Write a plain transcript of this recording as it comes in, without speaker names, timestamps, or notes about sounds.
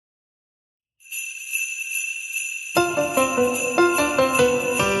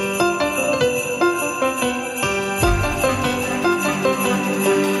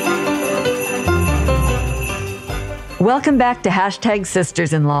Welcome back to Hashtag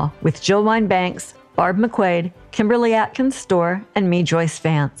Sisters-in-Law with Jill Wine-Banks, Barb McQuaid, Kimberly Atkins-Storr, and me, Joyce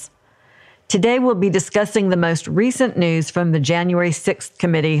Vance. Today we'll be discussing the most recent news from the January 6th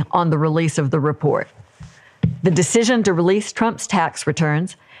committee on the release of the report. The decision to release Trump's tax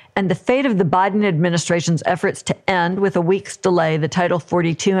returns, and the fate of the Biden administration's efforts to end, with a week's delay, the Title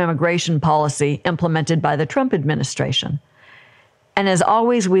 42 immigration policy implemented by the Trump administration. And as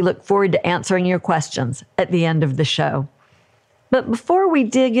always, we look forward to answering your questions at the end of the show. But before we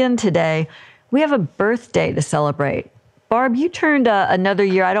dig in today, we have a birthday to celebrate. Barb, you turned another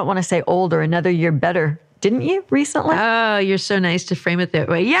year, I don't want to say older, another year better, didn't you, recently? Oh, you're so nice to frame it that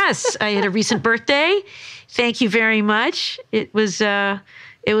way. Yes, I had a recent birthday. Thank you very much. It was a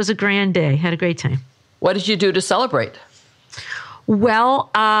grand day. Had a great time. What did you do to celebrate?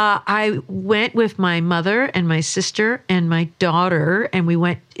 Well, I went with my mother and my sister and my daughter, and we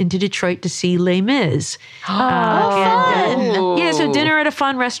went into Detroit to see Les Mis. Fun! So dinner at a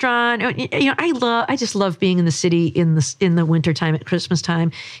fun restaurant. You know, I just love being in the city in the wintertime at Christmas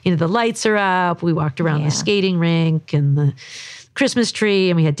time. You know, the lights are up. We walked around the skating rink and the Christmas tree,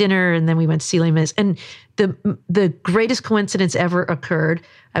 and we had dinner, and then we went to see Les Mis. And the greatest coincidence ever occurred.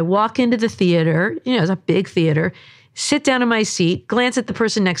 I walk into the theater. You know, it's a big theater. Sit down in my seat, glance at the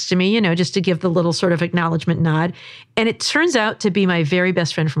person next to me, you know, just to give the little sort of acknowledgement nod. And it turns out to be my very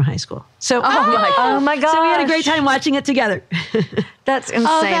best friend from high school. So, oh my gosh. So we had a great time watching it together. That's insane.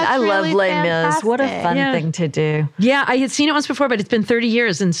 I love Les Mis. What a fun thing to do. Yeah, I had seen it once before, but it's been 30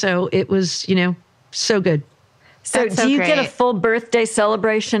 years. And so it was, you know, so good. So do you get a full birthday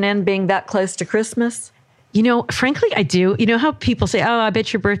celebration in being that close to Christmas? You know, frankly, I do. You know how people say, oh, I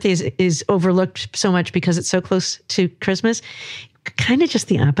bet your birthday is overlooked so much because it's so close to Christmas? Kind of just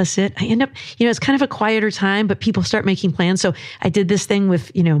the opposite. I end up, you know, it's kind of a quieter time, but people start making plans. So I did this thing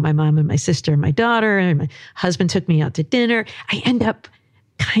with, you know, my mom and my sister and my daughter, and my husband took me out to dinner. I end up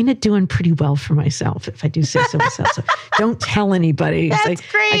kind of doing pretty well for myself, if I do say so myself. So don't tell anybody. That's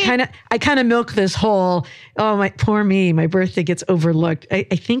great. I kind of milk this whole, oh, my poor me, my birthday gets overlooked. I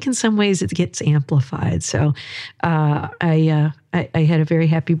think in some ways it gets amplified. So I had a very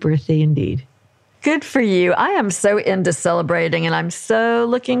happy birthday indeed. Good for you. I am so into celebrating, and I'm so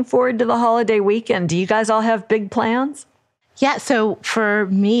looking forward to the holiday weekend. Do you guys all have big plans? Yeah, so for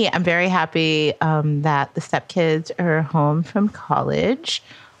me, I'm very happy that the stepkids are home from college.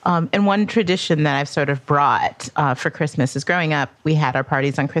 And one tradition that I've sort of brought for Christmas is, growing up, we had our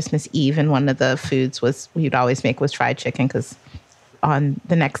parties on Christmas Eve, and one of the foods we'd always make was fried chicken, because on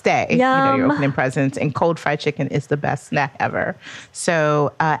the next day, you know, you're opening presents, and cold fried chicken is the best snack ever.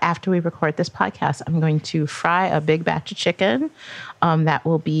 So after we record this podcast, I'm going to fry a big batch of chicken that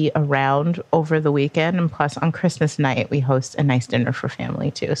will be around over the weekend. And plus, on Christmas night, we host a nice dinner for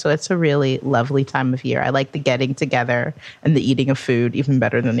family, too. So it's a really lovely time of year. I like the getting together and the eating of food even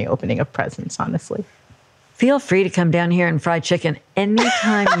better than the opening of presents, honestly. Feel free to come down here and fry chicken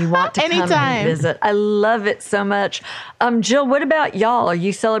anytime you want to come and visit. I love it so much. Jill, what about y'all? Are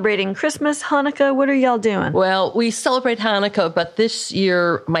you celebrating Christmas, Hanukkah? What are y'all doing? Well, we celebrate Hanukkah, but this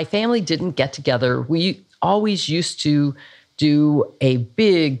year my family didn't get together. We always used to do a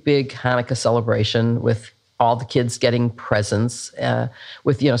big, big Hanukkah celebration with all the kids getting presents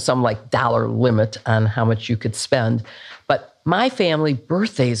with, you know, some like dollar limit on how much you could spend. But my family,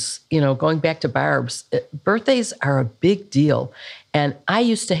 birthdays, you know, going back to Barb's, birthdays are a big deal. And I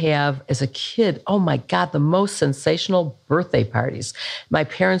used to have, as a kid, oh my God, the most sensational birthday parties. My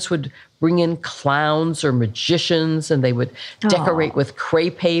parents would bring in clowns or magicians, and they would decorate with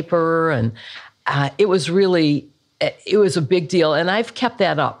crepe paper. And it was a big deal. And I've kept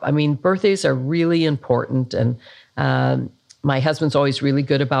that up. I mean, birthdays are really important. And my husband's always really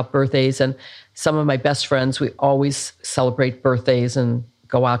good about birthdays. And some of my best friends, we always celebrate birthdays and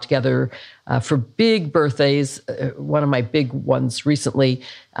go out together for big birthdays. One of my big ones recently,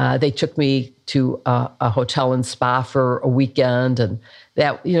 they took me to a hotel and spa for a weekend. And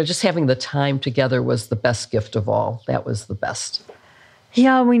that, you know, just having the time together was the best gift of all. That was the best.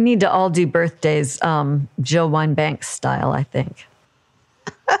 Yeah, we need to all do birthdays Jill Wine-Banks style, I think.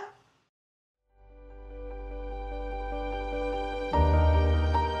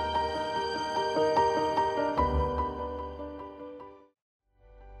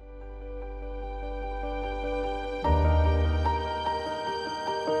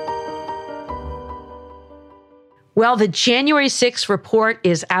 Well, the January 6th report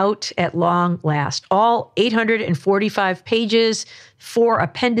is out at long last. All 845 pages, 4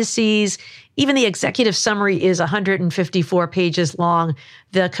 appendices. Even the executive summary is 154 pages long.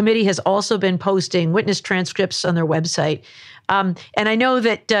 The committee has also been posting witness transcripts on their website. And I know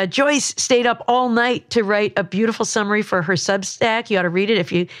that Joyce stayed up all night to write a beautiful summary for her Substack. You ought to read it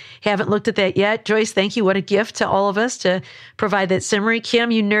if you haven't looked at that yet. Joyce, thank you. What a gift to all of us to provide that summary.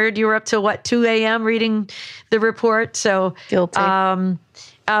 Kim, you nerd, you were up to 2 a.m. reading the report. So guilty.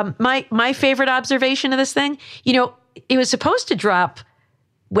 My favorite observation of this thing, it was supposed to drop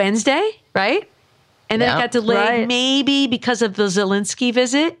Wednesday, right? And then it got delayed maybe because of the Zelensky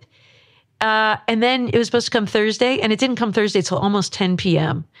visit. And then it was supposed to come Thursday, and it didn't come Thursday till almost 10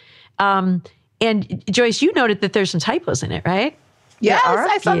 p.m. And Joyce, you noted that there's some typos in it, right? Yes,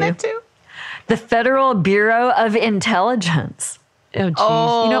 I saw that too. The Federal Bureau of Intelligence. Oh, geez.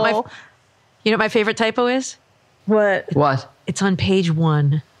 Oh. You know what my favorite typo is? What? It's on page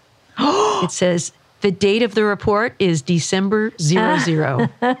 1. It says, the date of the report is December 00,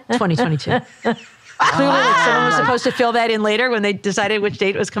 2022. Clearly, someone was supposed to fill that in later when they decided which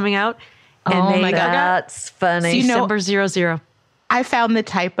date was coming out. And my God. That's funny. So December 00. I found the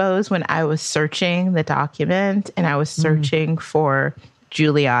typos when I was searching the document, and I was searching for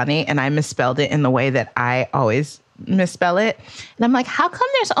Giuliani, and I misspelled it in the way that I always misspell it. And I'm like, how come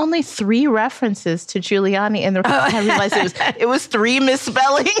there's only 3 references to Giuliani in the report? I realized it was 3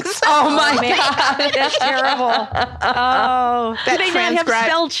 misspellings. Oh my God. That's terrible. Oh, that do they not have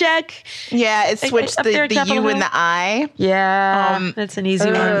spell check? Yeah, it switched the U and the I. Yeah, that's an easy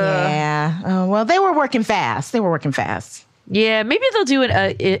one. Yeah. Oh, well, they were working fast. Yeah, maybe they'll do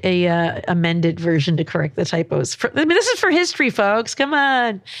a amended version to correct the typos. This is for history, folks. Come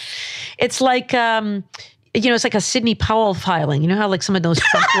on. It's like it's like a Sidney Powell filing. You know how like some of those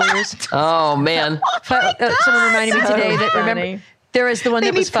Trump lawyers? Oh, man. Someone reminded me today that, remember, there is the one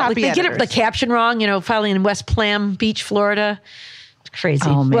that was filed. They get the caption wrong, filing in West Palm Beach, Florida. It's crazy.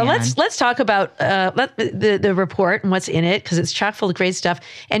 Oh, man. Well, let's talk about the report and what's in it, because it's chock full of great stuff.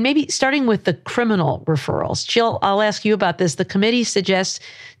 And maybe starting with the criminal referrals. Jill, I'll ask you about this. The committee suggests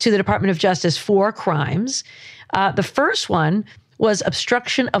to the Department of Justice 4 crimes. The first one was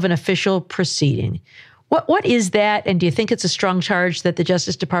obstruction of an official proceeding. What is that, and do you think it's a strong charge that the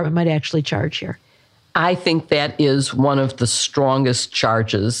Justice Department might actually charge here? I think that is one of the strongest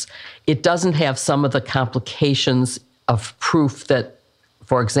charges. It doesn't have some of the complications of proof that,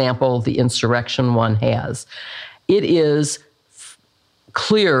 for example, the insurrection one has. It is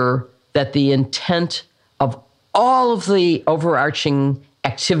clear that the intent of all of the overarching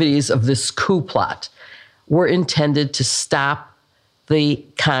activities of this coup plot were intended to stop the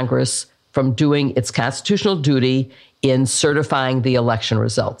Congress from doing its constitutional duty in certifying the election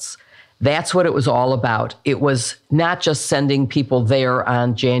results. That's what it was all about. It was not just sending people there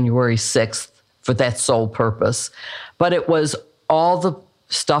on January 6th for that sole purpose, but it was all the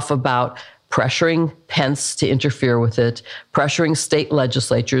stuff about pressuring Pence to interfere with it, pressuring state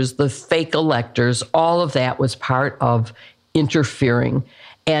legislatures, the fake electors. All of that was part of interfering,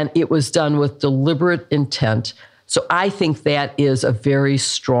 and it was done with deliberate intent. So I think that is a very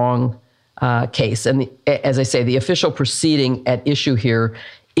strong case. And as I say, the official proceeding at issue here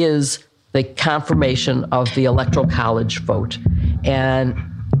is the confirmation of the Electoral College vote. And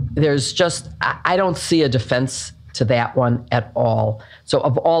there's just, I don't see a defense to that one at all. So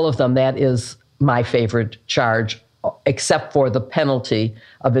of all of them, that is my favorite charge, except for the penalty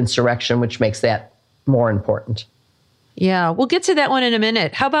of insurrection, which makes that more important. Yeah, we'll get to that one in a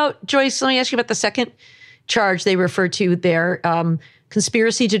minute. How about, Joyce, let me ask you about the second charge they refer to there,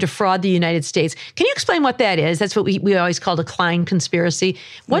 conspiracy to defraud the United States. Can you explain what that is? That's what we always called a Klein conspiracy.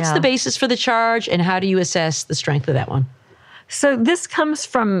 What's the basis for the charge, and how do you assess the strength of that one? So this comes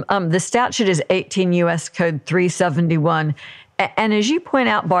from, the statute is 18 U.S. Code 371. And as you point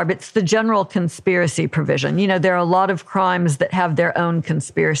out, Barb, it's the general conspiracy provision. There are a lot of crimes that have their own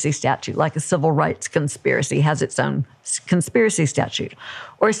conspiracy statute, like a civil rights conspiracy has its own conspiracy statute,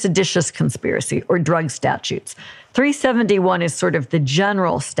 or seditious conspiracy, or drug statutes. 371 is sort of the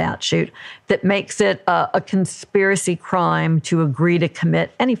general statute that makes it a conspiracy crime to agree to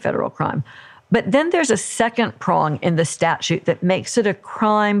commit any federal crime. But then there's a second prong in the statute that makes it a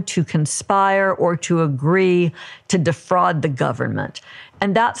crime to conspire or to agree to defraud the government.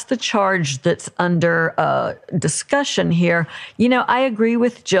 And that's the charge that's under discussion here. I agree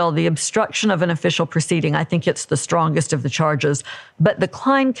with Jill, the obstruction of an official proceeding, I think it's the strongest of the charges. But the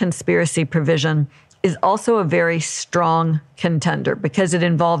Klein conspiracy provision is also a very strong contender because it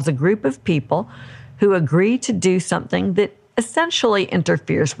involves a group of people who agree to do something that essentially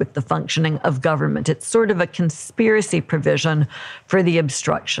interferes with the functioning of government. It's sort of a conspiracy provision for the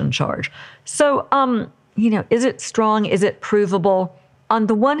obstruction charge. So, is it strong? Is it provable? On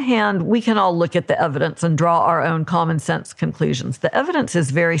the one hand, we can all look at the evidence and draw our own common sense conclusions. The evidence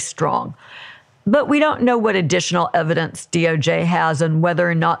is very strong. But we don't know what additional evidence DOJ has and whether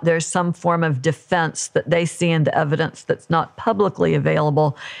or not there's some form of defense that they see in the evidence that's not publicly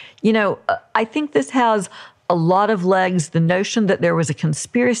available. I think this has a lot of legs. The notion that there was a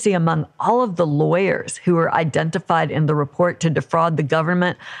conspiracy among all of the lawyers who were identified in the report to defraud the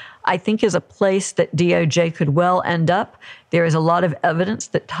government, I think is a place that DOJ could well end up. There is a lot of evidence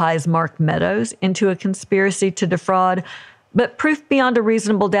that ties Mark Meadows into a conspiracy to defraud. But proof beyond a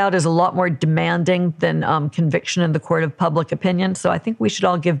reasonable doubt is a lot more demanding than conviction in the court of public opinion. So I think we should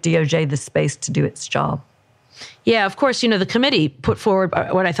all give DOJ the space to do its job. Yeah, of course, the committee put forward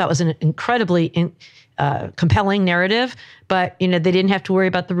what I thought was an incredibly compelling narrative, but, they didn't have to worry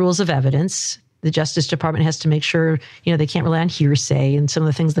about the rules of evidence. The Justice Department has to make sure, they can't rely on hearsay and some of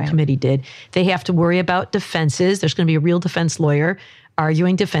the things the committee did. They have to worry about defenses. There's going to be a real defense lawyer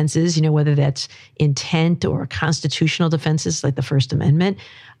arguing defenses, whether that's intent or constitutional defenses like the First Amendment.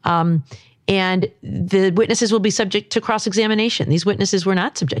 And the witnesses will be subject to cross-examination. These witnesses were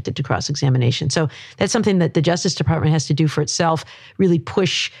not subjected to cross-examination. So that's something that the Justice Department has to do for itself, really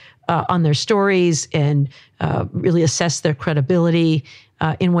push on their stories and really assess their credibility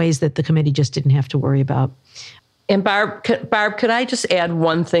in ways that the committee just didn't have to worry about. And Barb, could I just add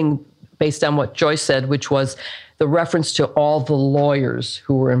one thing based on what Joyce said, which was the reference to all the lawyers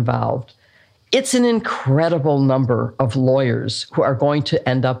who were involved. It's an incredible number of lawyers who are going to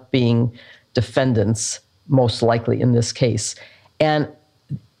end up being defendants, most likely in this case. And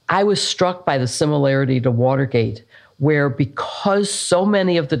I was struck by the similarity to Watergate, where because so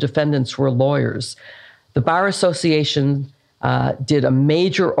many of the defendants were lawyers, the Bar Association did a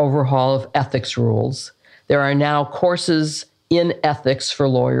major overhaul of ethics rules. There are now courses in ethics for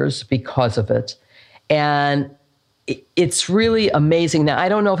lawyers because of it. And it's really amazing. Now, I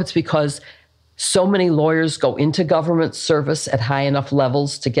don't know if it's because so many lawyers go into government service at high enough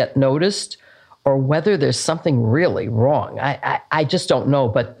levels to get noticed, or whether there's something really wrong. I just don't know,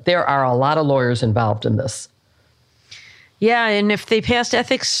 but there are a lot of lawyers involved in this. Yeah, and if they passed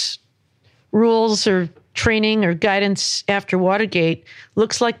ethics rules or training or guidance after Watergate,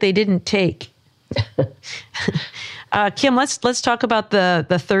 looks like they didn't take. Kim, let's talk about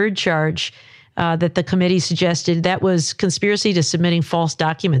the third charge that the committee suggested. That was conspiracy to submitting false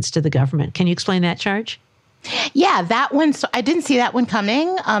documents to the government. Can you explain that charge? Yeah, that one. So I didn't see that one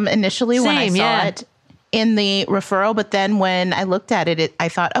coming initially when I saw it in the referral. But then when I looked at it, I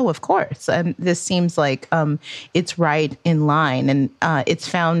thought, oh, of course. And this seems like it's right in line. And it's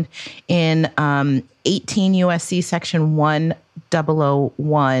found in 18 U.S.C. Section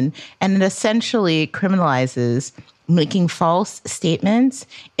 1001. And it essentially criminalizes making false statements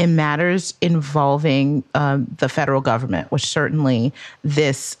in matters involving the federal government, which certainly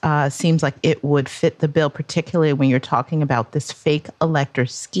this seems like it would fit the bill, particularly when you're talking about this fake elector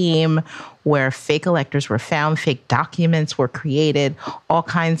scheme where fake electors were found, fake documents were created, all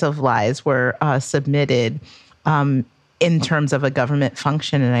kinds of lies were submitted in terms of a government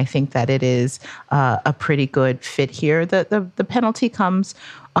function. And I think that it is a pretty good fit here. The penalty comes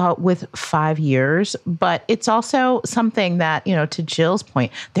with 5 years, but it's also something that, to Jill's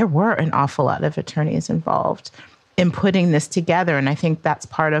point, there were an awful lot of attorneys involved in putting this together. And I think that's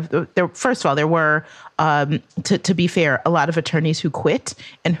part of first of all, there were, to be fair, a lot of attorneys who quit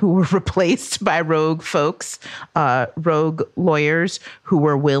and who were replaced by rogue folks, rogue lawyers who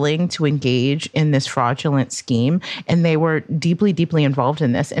were willing to engage in this fraudulent scheme. And they were deeply, deeply involved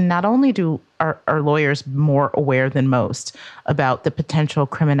in this. And not only are lawyers more aware than most about the potential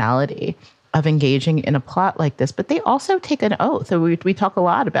criminality of engaging in a plot like this, but they also take an oath. So we talk a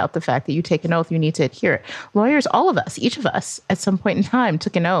lot about the fact that you take an oath, you need to adhere. Lawyers, all of us, each of us, at some point in time,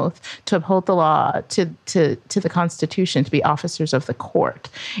 took an oath to uphold the law, to the Constitution, to be officers of the court.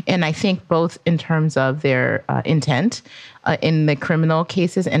 And I think both in terms of their intent in the criminal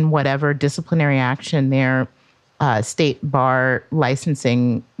cases and whatever disciplinary action their state bar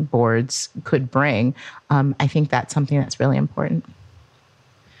licensing boards could bring, I think that's something that's really important.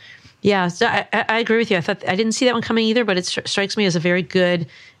 Yeah, so I agree with you. I didn't see that one coming either, but it strikes me as a very good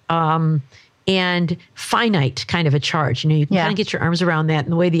and finite kind of a charge. You can kind of get your arms around that,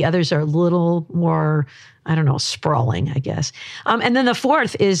 and the way the others are a little more, sprawling, I guess. And then the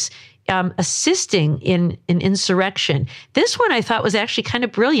fourth is assisting in an insurrection. This one I thought was actually kind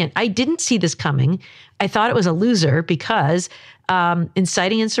of brilliant. I didn't see this coming. I thought it was a loser because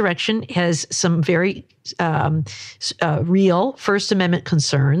inciting insurrection has some very real First Amendment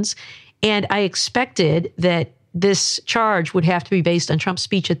concerns. And I expected that this charge would have to be based on Trump's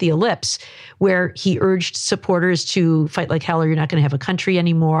speech at the Ellipse, where he urged supporters to fight like hell or you're not going to have a country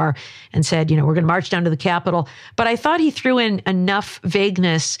anymore, and said, we're going to march down to the Capitol. But I thought he threw in enough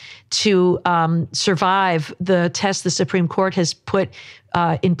vagueness to survive the test the Supreme Court has put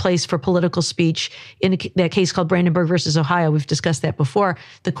in place for political speech in that case called Brandenburg versus Ohio. We've discussed that before.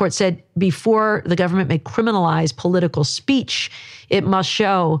 The court said before the government may criminalize political speech, it must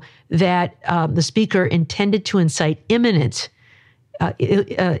show that the speaker intended to incite imminent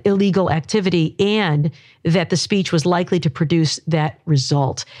illegal activity and that the speech was likely to produce that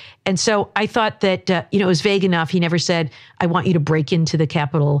result. And so I thought that, it was vague enough. He never said, I want you to break into the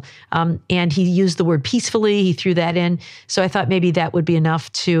Capitol. And he used the word peacefully. He threw that in. So I thought maybe that would be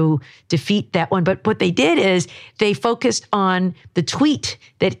enough to defeat that one. But what they did is they focused on the tweet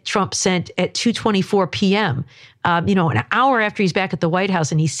that Trump sent at 2:24 p.m., an hour after he's back at the White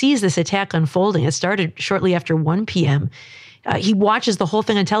House, and he sees this attack unfolding. It started shortly after 1 p.m. He watches the whole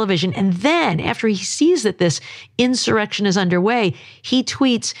thing on television. And then after he sees that this insurrection is underway, he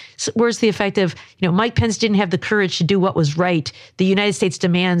tweets words to the effect of, Mike Pence didn't have the courage to do what was right. The United States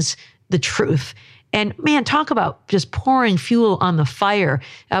demands the truth. And man, talk about just pouring fuel on the fire.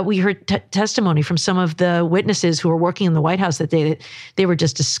 We heard testimony from some of the witnesses who were working in the White House that they were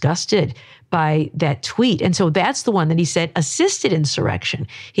just disgusted by that tweet. And so that's the one that he said assisted insurrection.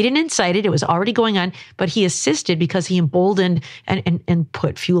 He didn't incite it. It was already going on, but he assisted because he emboldened and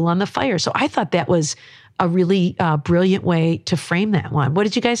put fuel on the fire. So I thought that was a really brilliant way to frame that one. What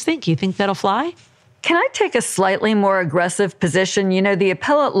did you guys think? You think that'll fly? Can I take a slightly more aggressive position? The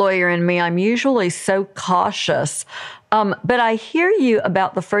appellate lawyer in me, I'm usually so cautious. But I hear you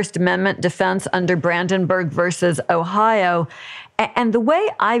about the First Amendment defense under Brandenburg versus Ohio. And the way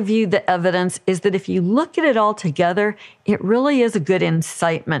I view the evidence is that if you look at it all together, it really is a good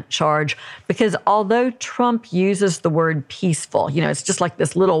incitement charge, because although Trump uses the word peaceful, it's just like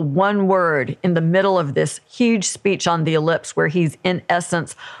this little one word in the middle of this huge speech on the Ellipse where he's in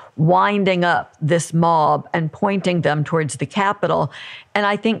essence winding up this mob and pointing them towards the Capitol. And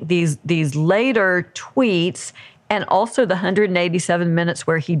I think these later tweets and also the 187 minutes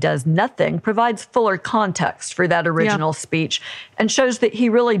where he does nothing provides fuller context for that original speech and shows that he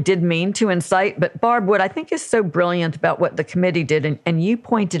really did mean to incite. But Barb, what I think is so brilliant about what the committee did, and you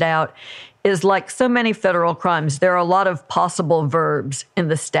pointed out, is like so many federal crimes, there are a lot of possible verbs in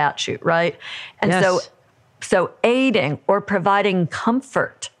the statute, right? And so aiding or providing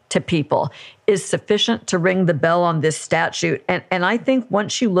comfort to people is sufficient to ring the bell on this statute. And I think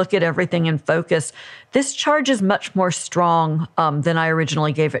once you look at everything in focus, this charge is much more strong than I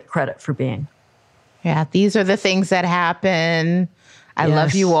originally gave it credit for being. Yeah, these are the things that happen. I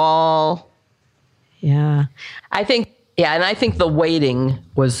love you all. Yeah. I think the waiting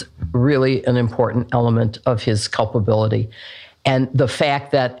was really an important element of his culpability. And the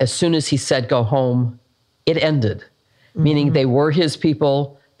fact that as soon as he said go home, it ended, meaning they were his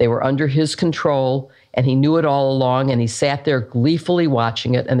people. They were under his control, and he knew it all along, and he sat there gleefully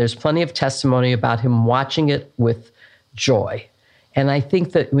watching it. And there's plenty of testimony about him watching it with joy. And I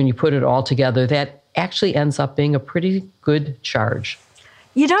think that when you put it all together, that actually ends up being a pretty good charge.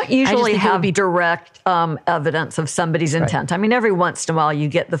 You don't usually have direct evidence of somebody's intent. Right. I mean, every once in a while you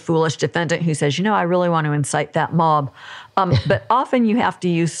get the foolish defendant who says, I really want to incite that mob. But often you have to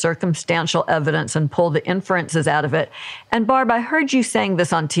use circumstantial evidence and pull the inferences out of it. And Barb, I heard you saying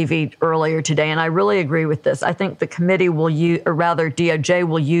this on TV earlier today, and I really agree with this. I think the committee will use, or rather DOJ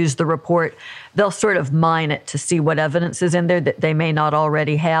will use the report. They'll sort of mine it to see what evidence is in there that they may not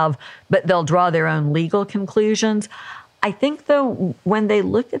already have, but they'll draw their own legal conclusions. I think, though, when they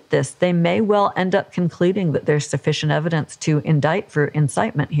look at this, they may well end up concluding that there's sufficient evidence to indict for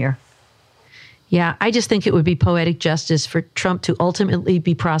incitement here. Yeah, I just think it would be poetic justice for Trump to ultimately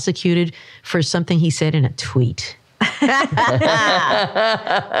be prosecuted for something he said in a tweet. Yeah,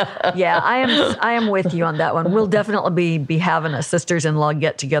 I am with you on that one. We'll definitely be having a sisters-in-law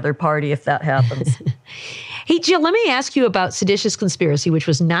get-together party if that happens. Hey, Jill, let me ask you about seditious conspiracy, which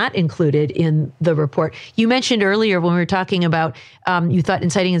was not included in the report. You mentioned earlier when we were talking about you thought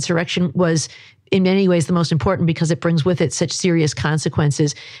inciting insurrection was in many ways the most important because it brings with it such serious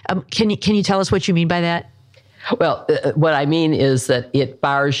consequences. Can you tell us what you mean by that? Well, what I mean is that it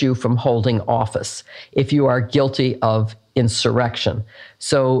bars you from holding office if you are guilty of insurrection.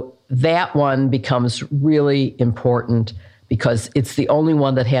 So that one becomes really important because it's the only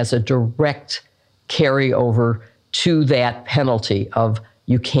one that has a direct carryover to that penalty of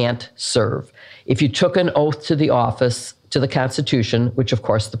you can't serve. If you took an oath to the office, to the Constitution, which of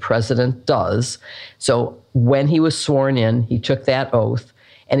course the president does, so when he was sworn in, he took that oath,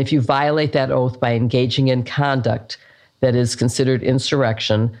 And if you violate that oath by engaging in conduct that is considered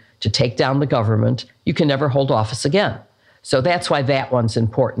insurrection to take down the government, you can never hold office again. So that's why that one's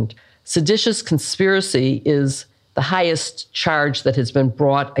important. Seditious conspiracy is the highest charge that has been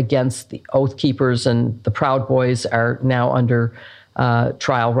brought against the Oath Keepers, and the Proud Boys are now under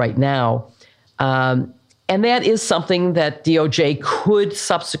trial right now. And that is something that DOJ could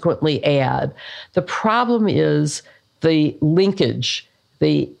subsequently add. The problem is the linkage.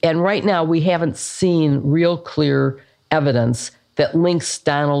 And right now we haven't seen real clear evidence that links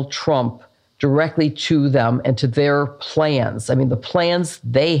Donald Trump directly to them and to their plans. I mean, the plans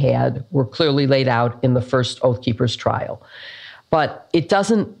they had were clearly laid out in the first Oath Keepers trial, but it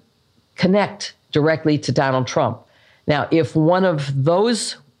doesn't connect directly to Donald Trump. Now, if one of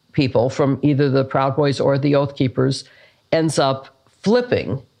those people from either the Proud Boys or the Oath Keepers ends up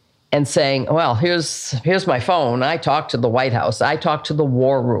flipping and saying, well, here's my phone. I talked to the White House. I talked to the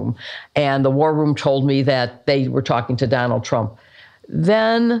War Room, and the War Room told me that they were talking to Donald Trump,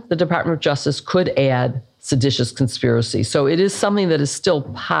 then the Department of Justice could add seditious conspiracy. So it is something that is still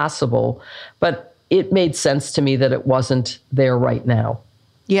possible, but it made sense to me that it wasn't there right now.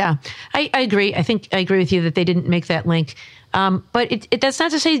 Yeah, I agree. I think I agree with you that they didn't make that link. But that's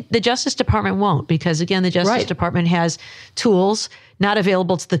not to say the Justice Department won't, because, again, the Justice Department has tools not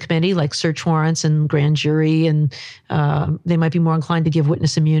available to the committee, like search warrants and grand jury, and they might be more inclined to give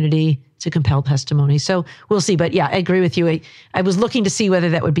witness immunity to compel testimony. So we'll see. But yeah, I agree with you. I was looking to see whether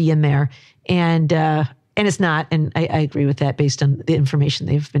that would be in there, and it's not. And I agree with that based on the information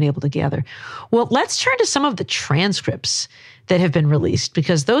they've been able to gather. Well, let's turn to some of the transcripts that have been released,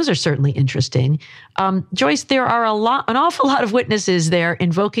 because those are certainly interesting. Joyce, there are an awful lot of witnesses there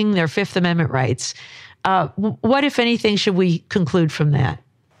invoking their Fifth Amendment rights. What, if anything, should we conclude from that?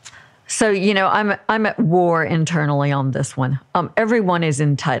 So, I'm at war internally on this one. Everyone is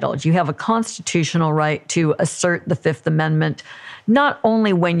entitled. You have a constitutional right to assert the Fifth Amendment, not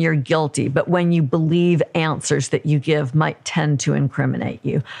only when you're guilty, but when you believe answers that you give might tend to incriminate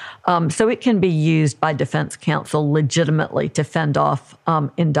you. So it can be used by defense counsel legitimately to fend off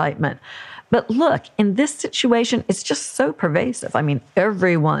indictment. But look, in this situation, it's just so pervasive. I mean,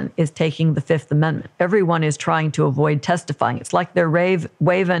 everyone is taking the Fifth Amendment. Everyone is trying to avoid testifying. It's like they're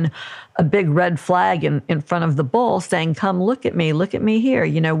waving a big red flag in front of the bull saying, come look at me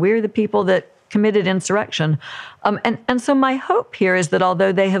here. We're the people that committed insurrection. And so my hope here is that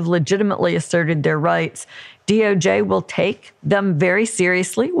although they have legitimately asserted their rights, DOJ will take them very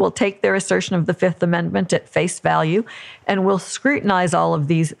seriously, will take their assertion of the Fifth Amendment at face value, and will scrutinize all of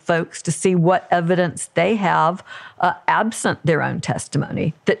these folks to see what evidence they have absent their own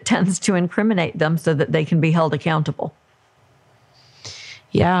testimony that tends to incriminate them so that they can be held accountable.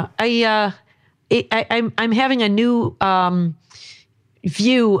 Yeah, I'm having a new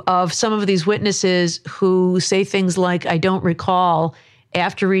view of some of these witnesses who say things like, I don't recall,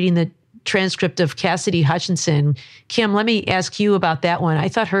 after reading the transcript of Cassidy Hutchinson. Kim, let me ask you about that one. I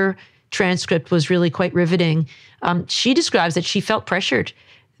thought her transcript was really quite riveting. She describes that she felt pressured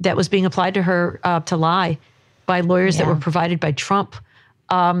that was being applied to her to lie by lawyers that were provided by Trump.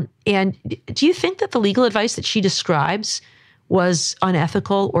 And do you think that the legal advice that she describes was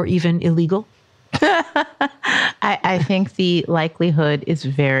unethical or even illegal? I think the likelihood is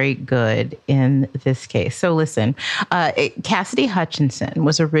very good in this case. So listen, Cassidy Hutchinson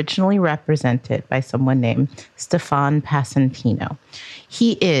was originally represented by someone named Stefan Passantino.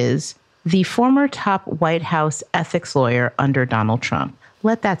 He is the former top White House ethics lawyer under Donald Trump.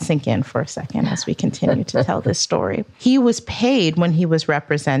 Let that sink in for a second as we continue to tell this story. He was paid when he was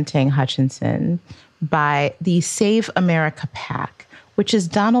representing Hutchinson by the Save America PAC, which is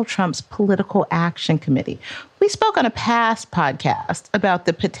Donald Trump's political action committee. We spoke on a past podcast about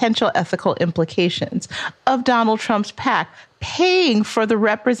the potential ethical implications of Donald Trump's PAC paying for the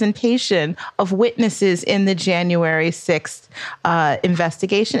representation of witnesses in the January 6th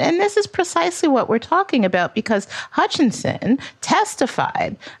investigation. And this is precisely what we're talking about, because Hutchinson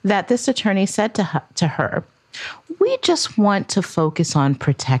testified that this attorney said to her, we just want to focus on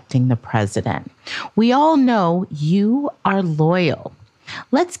protecting the president. We all know you are loyal.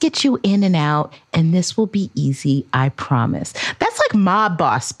 Let's get you in and out, and this will be easy, I promise. That's like mob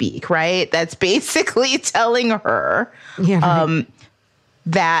boss speak, right? That's basically telling her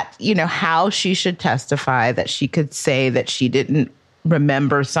that, how she should testify, that she could say that she didn't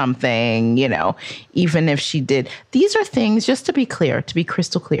remember something, even if she did. These are things, just to be clear, to be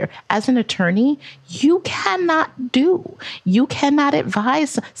crystal clear, as an attorney, you cannot do. You cannot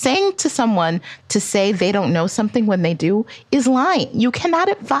advise. Saying to someone to say they don't know something when they do is lying. You cannot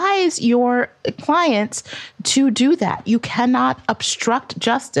advise your clients to do that. You cannot obstruct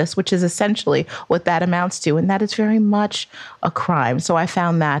justice, which is essentially what that amounts to. And that is very much a crime. So I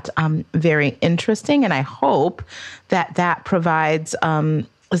found that very interesting. And I hope that provides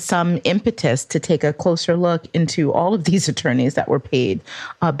some impetus to take a closer look into all of these attorneys that were paid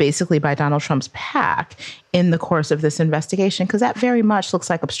basically by Donald Trump's PAC in the course of this investigation, because that very much looks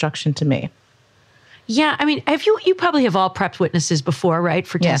like obstruction to me. Yeah, I mean, you probably have all prepped witnesses before, right,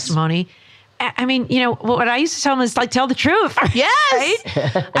 for testimony? I mean, what I used to tell them is tell the truth. Yes.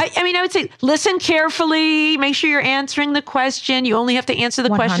 Right? I would say, listen carefully, make sure you're answering the question. You only have to answer the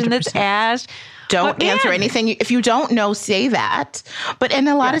 100%. Question that's asked. Don't answer anything. If you don't know, say that. And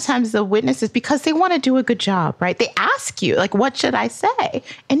a lot of times the witnesses, because they want to do a good job, right? They ask you, what should I say?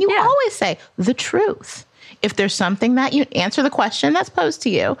 And you always say the truth. If there's something that you answer the question that's posed to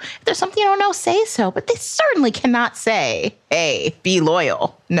you, if there's something you don't know, say so. But they certainly cannot say, hey, be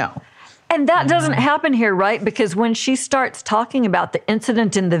loyal. No. And that doesn't happen here, right? Because when she starts talking about the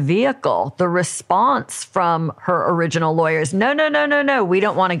incident in the vehicle, the response from her original lawyer is, no, we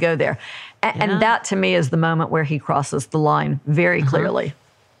don't want to go there. And that, to me, is the moment where he crosses the line very clearly.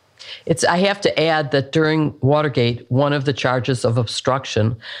 I have to add that during Watergate, one of the charges of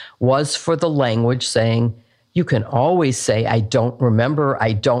obstruction was for the language saying, you can always say, I don't remember,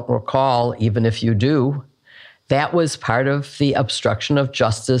 I don't recall, even if you do. That was part of the obstruction of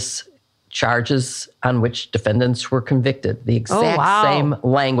justice charges on which defendants were convicted. The exact same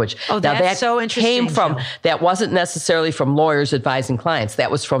language. Oh, now, that's so interesting. That wasn't necessarily from lawyers advising clients. That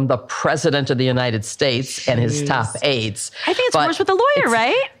was from the President of the United States and his top aides. I think it's worse with the lawyer,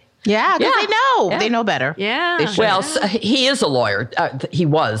 right? Yeah, because they know. Yeah. They know better. Yeah. Well, he is a lawyer. He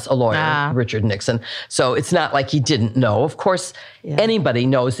was a lawyer, Richard Nixon. So it's not like he didn't know. Of course, anybody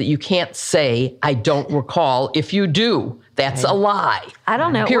knows that you can't say, I don't recall. If you do, that's a lie. I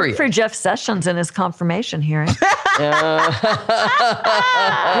don't know. Period. It worked for Jeff Sessions in his confirmation hearing. Really? I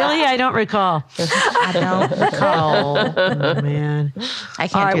don't recall. I don't recall. Oh, man. I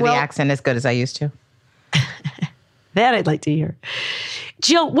can't do the accent as good as I used to. That I'd like to hear.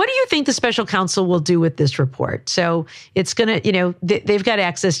 Jill, what do you think the special counsel will do with this report? So it's going to, they've got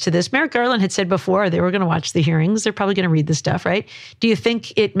access to this. Merrick Garland had said before they were going to watch the hearings. They're probably going to read the stuff, right? Do you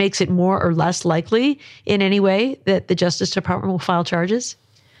think it makes it more or less likely in any way that the Justice Department will file charges?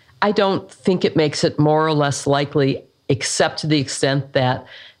 I don't think it makes it more or less likely, except to the extent that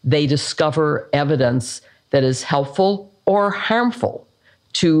they discover evidence that is helpful or harmful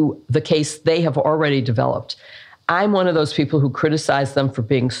to the case they have already developed. I'm one of those people who criticize them for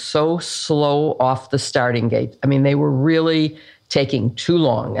being so slow off the starting gate. I mean, they were really taking too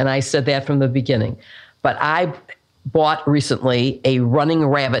long, and I said that from the beginning. But I bought recently a running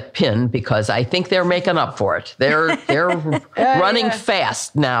rabbit pin because I think they're making up for it. They're running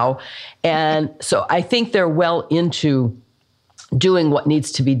fast now. And so I think they're well into doing what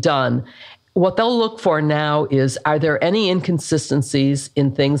needs to be done. What they'll look for now is, are there any inconsistencies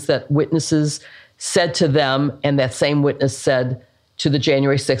in things that witnesses said to them and that same witness said to the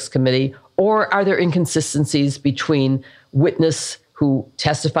January 6th committee? Or are there inconsistencies between witness who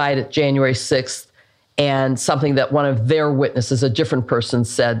testified at January 6th and something that one of their witnesses, a different person,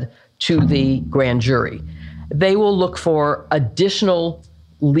 said to the grand jury? They will look for additional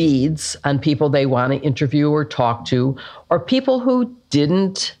leads on people they want to interview or talk to, or people who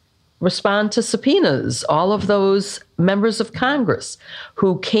didn't respond to subpoenas, all of those members of Congress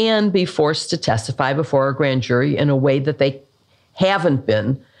who can be forced to testify before a grand jury in a way that they haven't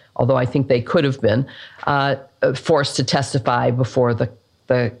been, although I think they could have been, forced to testify before the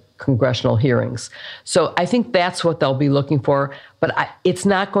congressional hearings. So I think that's what they'll be looking for, but it's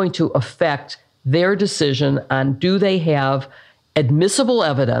not going to affect their decision on, do they have admissible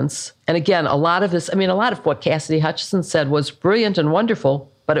evidence? And again, a lot of what Cassidy Hutchinson said was brilliant and wonderful,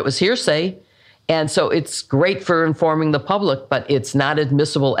 but it was hearsay. And so it's great for informing the public, but it's not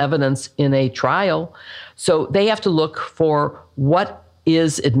admissible evidence in a trial. So they have to look for what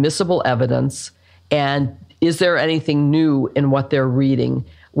is admissible evidence, and is there anything new in what they're reading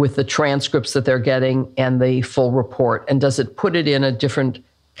with the transcripts that they're getting and the full report? And does it put it in a different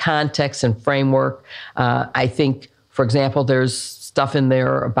context and framework? I think, for example, there's stuff in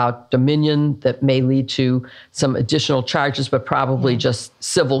there about Dominion that may lead to some additional charges, but probably just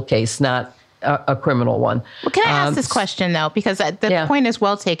civil case, not a criminal one. Well, can I ask this question, though? Because the point is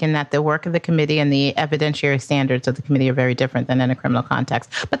well taken that the work of the committee and the evidentiary standards of the committee are very different than in a criminal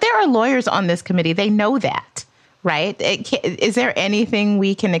context. But there are lawyers on this committee. They know that, right? Is there anything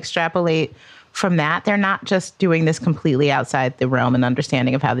we can extrapolate from that? They're not just doing this completely outside the realm and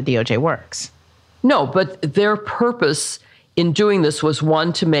understanding of how the DOJ works. No, but their purpose in doing this was,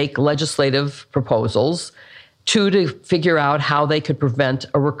 one, to make legislative proposals, two, to figure out how they could prevent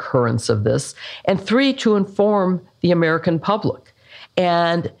a recurrence of this, and three, to inform the American public.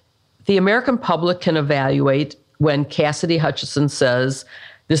 And the American public can evaluate when Cassidy Hutchinson says,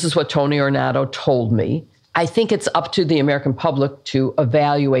 this is what Tony Ornato told me. I think it's up to the American public to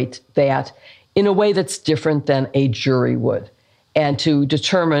evaluate that in a way that's different than a jury would, and to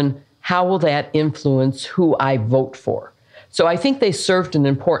determine how will that influence who I vote for. So I think they served an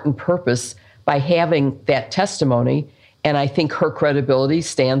important purpose by having that testimony, and I think her credibility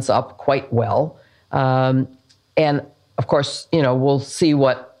stands up quite well. And of course, we'll see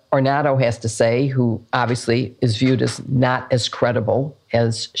what Ornato has to say, who obviously is viewed as not as credible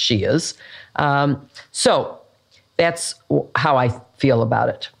as she is. So that's how I feel about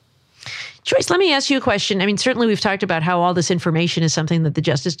it. Joyce, let me ask you a question. I mean, certainly we've talked about how all this information is something that the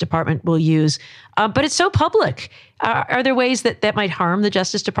Justice Department will use, but it's so public. Are there ways that might harm the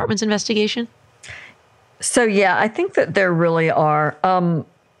Justice Department's investigation? So, yeah, I think that there really are. And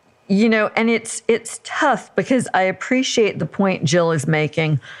it's tough because I appreciate the point Jill is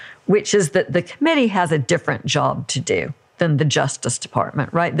making, which is that the committee has a different job to do than the Justice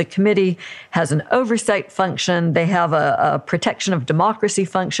Department, right? The committee has an oversight function. They have a protection of democracy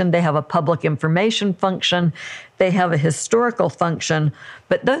function. They have a public information function. They have a historical function.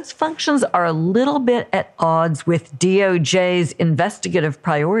 But those functions are a little bit at odds with DOJ's investigative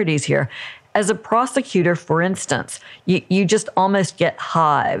priorities here. As a prosecutor, for instance, you just almost get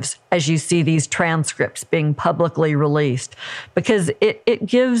hives as you see these transcripts being publicly released, because it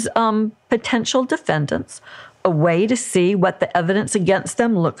gives potential defendants a way to see what the evidence against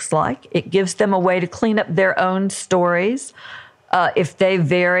them looks like. It gives them a way to clean up their own stories if they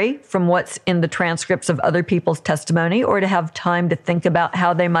vary from what's in the transcripts of other people's testimony, or to have time to think about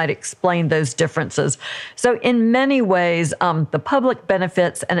how they might explain those differences. So in many ways, the public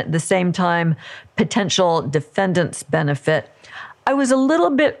benefits, and at the same time, potential defendants benefit. I was a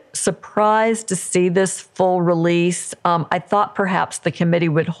little bit surprised to see this full release. I thought perhaps the committee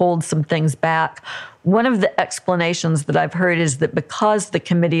would hold some things back. One of the explanations that I've heard is that because the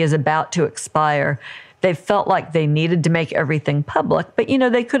committee is about to expire, they felt like they needed to make everything public. But,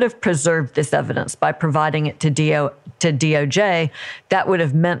 they could have preserved this evidence by providing it to DOJ. That would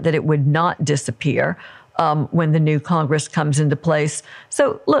have meant that it would not disappear when the new Congress comes into place.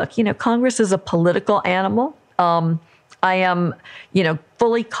 So, look, Congress is a political animal. I am,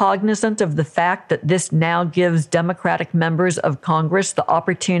 fully cognizant of the fact that this now gives Democratic members of Congress the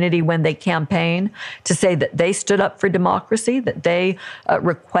opportunity when they campaign to say that they stood up for democracy, that they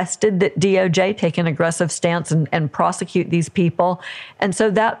requested that DOJ take an aggressive stance and prosecute these people. And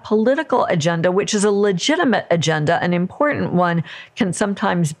so that political agenda, which is a legitimate agenda, an important one, can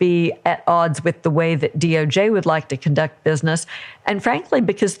sometimes be at odds with the way that DOJ would like to conduct business. And frankly,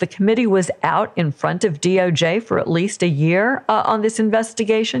 because the committee was out in front of DOJ for at least a year on this investigation,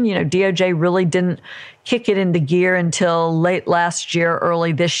 DOJ really didn't kick it into gear until late last year,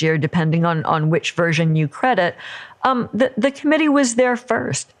 early this year, depending on which version you credit. The committee was there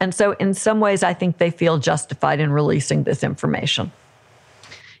first. And so in some ways, I think they feel justified in releasing this information.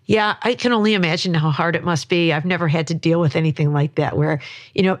 Yeah, I can only imagine how hard it must be. I've never had to deal with anything like that where,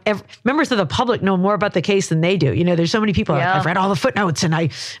 members of the public know more about the case than they do. There's so many people, I've read all the footnotes, and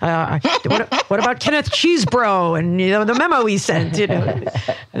what about Kenneth Cheesebro and, the memo he sent,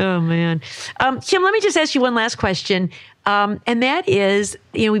 Oh, man. Kim, let me just ask you one last question. And that is,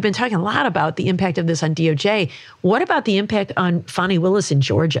 we've been talking a lot about the impact of this on DOJ. What about the impact on Fani Willis in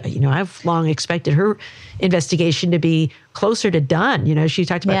Georgia? I've long expected her investigation to be closer to done. She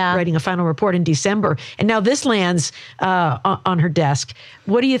talked about writing a final report in December, and now this lands on her desk.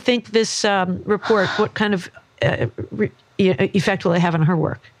 What do you think this report, what kind of effect will it have on her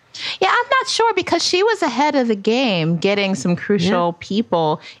work? Yeah, I'm not sure, because she was ahead of the game getting some crucial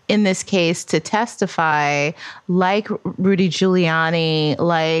people in this case to testify, like Rudy Giuliani,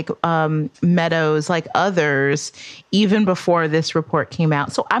 like Meadows, like others, even before this report came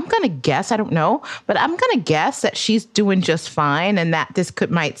out. So I'm going to guess, I don't know, but I'm going to guess that she's doing just fine, and that this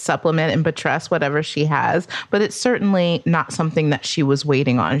might supplement and buttress whatever she has. But it's certainly not something that she was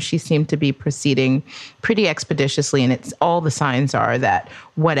waiting on. She seemed to be proceeding pretty expeditiously, and all the signs are that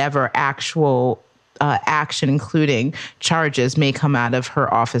whatever actual action, including charges, may come out of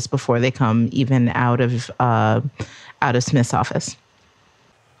her office before they come even out of Smith's office.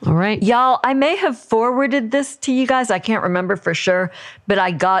 All right. Y'all, I may have forwarded this to you guys. I can't remember for sure, but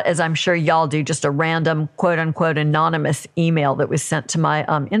I got, as I'm sure y'all do, just a random quote unquote anonymous email that was sent to my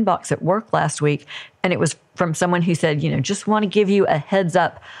inbox at work last week. And it was from someone who said, just want to give you a heads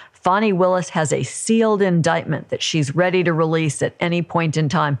up. Fani Willis has a sealed indictment that she's ready to release at any point in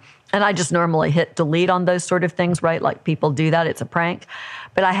time. And I just normally hit delete on those sort of things, right? Like people do that. It's a prank.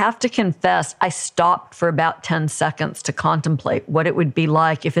 But I have to confess, I stopped for about 10 seconds to contemplate what it would be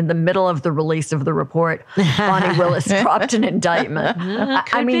like if in the middle of the release of the report, Fani Willis dropped an indictment.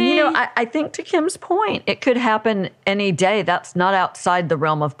 I think to Kim's point, it could happen any day. That's not outside the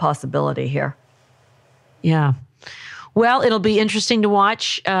realm of possibility here. Yeah. Well, it'll be interesting to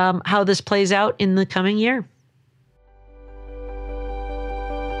watch how this plays out in the coming year.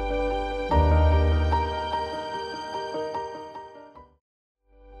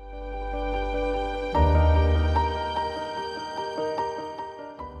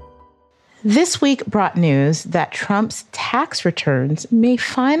 This week brought news that Trump's tax returns may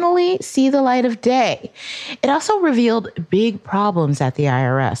finally see the light of day. It also revealed big problems at the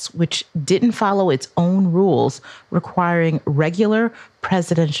IRS, which didn't follow its own rules requiring regular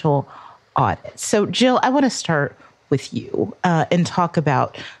presidential audits. So, Jill, I want to start with you and talk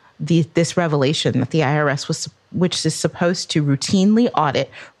about this revelation that the IRS which is supposed to routinely audit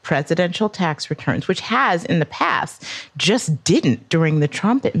presidential tax returns, which has in the past, just didn't during the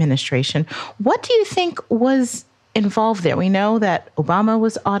Trump administration. What do you think was involved there? We know that Obama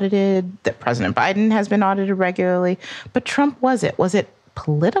was audited, that President Biden has been audited regularly, but Trump wasn't. Was it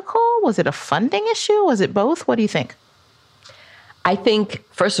political? Was it a funding issue? Was it both? What do you think? I think,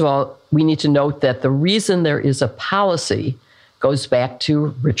 first of all, we need to note that the reason there is a policy goes back to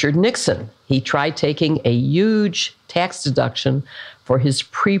Richard Nixon. He tried taking a huge tax deduction for his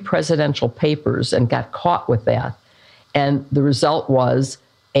pre-presidential papers and got caught with that. And the result was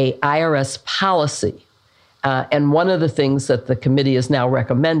a IRS policy. And one of the things that the committee is now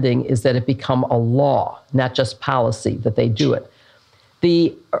recommending is that it become a law, not just policy, that they do it.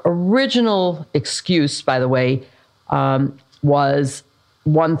 The original excuse, by the way, was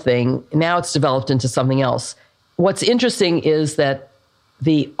one thing. Now it's developed into something else. What's interesting is that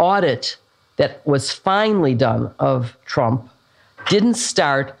the audit that was finally done of Trump didn't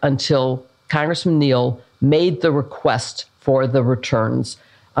start until Congressman Neal made the request for the returns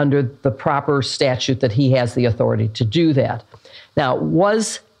under the proper statute that he has the authority to do that. Now,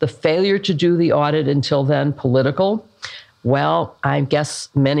 was the failure to do the audit until then political? Well, I guess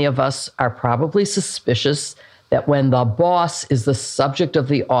many of us are probably suspicious that when the boss is the subject of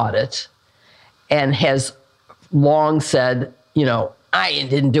the audit and has long said, I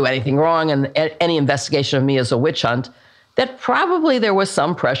didn't do anything wrong and any investigation of me is a witch hunt, that probably there was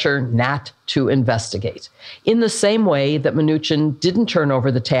some pressure not to investigate. In the same way that Mnuchin didn't turn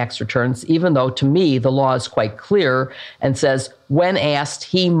over the tax returns, even though to me the law is quite clear and says when asked,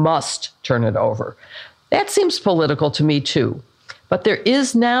 he must turn it over. That seems political to me too. But there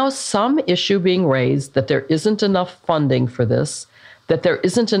is now some issue being raised that there isn't enough funding for this, that there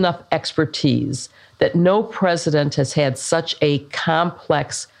isn't enough expertise, that no president has had such a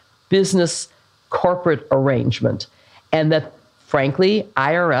complex business corporate arrangement, and that, frankly,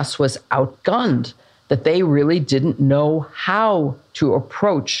 IRS was outgunned, that they really didn't know how to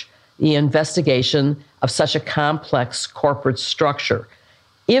approach the investigation of such a complex corporate structure.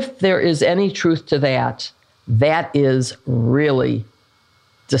 If there is any truth to that, that is really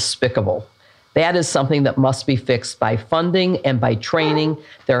despicable. That is something that must be fixed by funding and by training.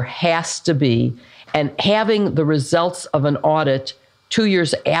 There has to be. And having the results of an audit 2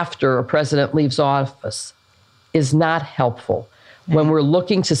 years after a president leaves office is not helpful. When we're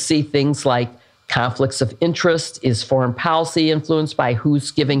looking to see things like conflicts of interest, is foreign policy influenced by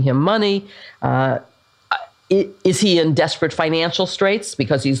who's giving him money? Is he in desperate financial straits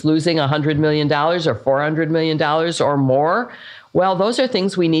because he's losing $100 million or $400 million or more? Well, those are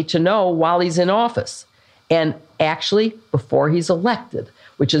things we need to know while he's in office. And actually, before he's elected,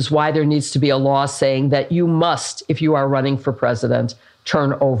 which is why there needs to be a law saying that you must, if you are running for president,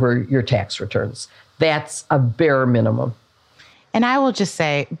 turn over your tax returns. That's a bare minimum. And I will just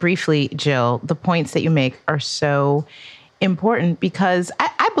say briefly, Jill, the points that you make are so important because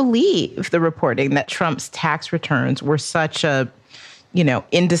I believe the reporting that Trump's tax returns were such a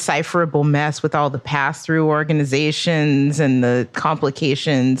indecipherable mess with all the pass-through organizations and the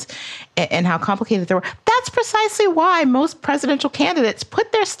complications and how complicated they were. That's precisely why most presidential candidates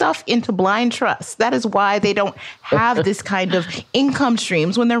put their stuff into blind trust. That is why they don't have this kind of income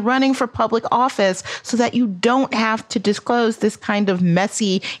streams when they're running for public office, so that you don't have to disclose this kind of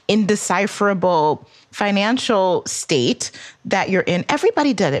messy, indecipherable financial state that you're in.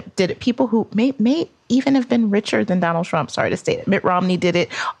 Everybody did it. People who may even have been richer than Donald Trump. Sorry to state it. Mitt Romney did it.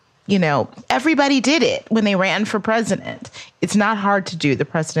 Everybody did it when they ran for president. It's not hard to do. The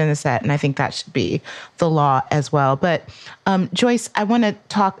precedent is set, and I think that should be the law as well. But Joyce, I want to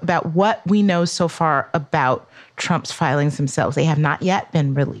talk about what we know so far about Trump's filings themselves. They have not yet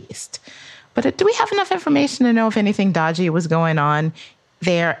been released. But do we have enough information to know if anything dodgy was going on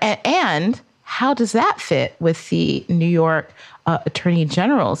there? And how does that fit with the New York Attorney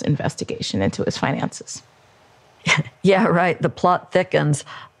General's investigation into his finances? Yeah, right. The plot thickens.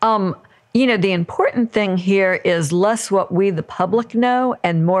 The important thing here is less what we, the public, know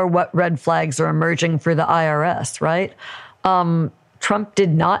and more what red flags are emerging for the IRS, right? Trump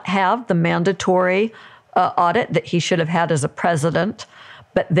did not have the mandatory audit that he should have had as a president,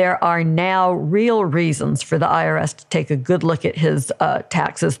 but there are now real reasons for the IRS to take a good look at his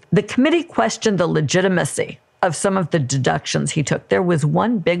taxes. The committee questioned the legitimacy of some of the deductions he took. There was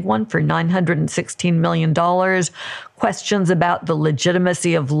one big one for $916 million, questions about the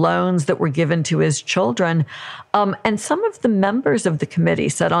legitimacy of loans that were given to his children. And some of the members of the committee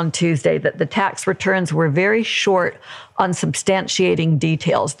said on Tuesday that the tax returns were very short on substantiating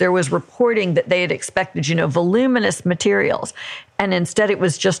details. There was reporting that they had expected, voluminous materials. And instead, it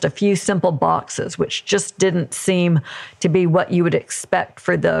was just a few simple boxes, which just didn't seem to be what you would expect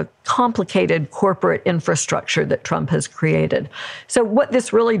for the complicated corporate infrastructure that Trump has created. So what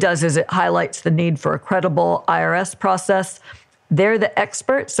this really does is it highlights the need for a credible IRS process. They're the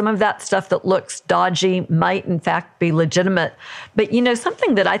experts. Some of that stuff that looks dodgy might, in fact, be legitimate. But,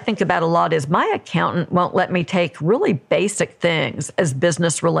 something that I think about a lot is my accountant won't let me take really basic things as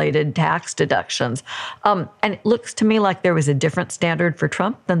business-related tax deductions. And it looks to me like there was a different standard for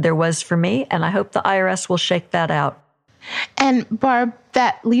Trump than there was for me. And I hope the IRS will shake that out. And Barb,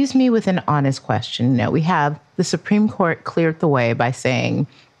 that leaves me with an honest question. We have the Supreme Court cleared the way by saying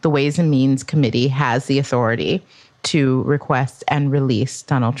the Ways and Means Committee has the authority to request and release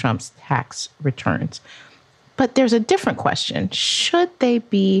Donald Trump's tax returns. But there's a different question. Should they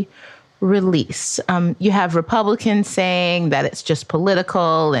be released? You have Republicans saying that it's just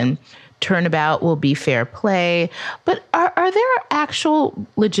political and turnabout will be fair play. But are there actual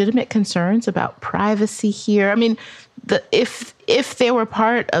legitimate concerns about privacy here? I mean, if they were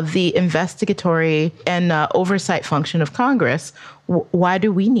part of the investigatory and oversight function of Congress, why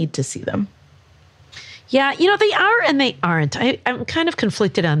do we need to see them? Yeah, they are and they aren't. I'm kind of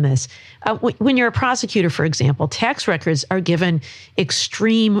conflicted on this. When you're a prosecutor, for example, tax records are given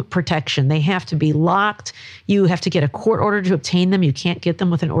extreme protection. They have to be locked. You have to get a court order to obtain them. You can't get them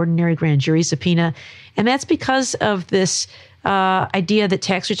with an ordinary grand jury subpoena. And that's because of this idea that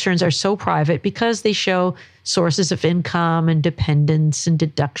tax returns are so private because they show sources of income and dependents and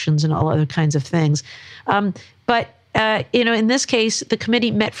deductions and all other kinds of things. But in this case, the committee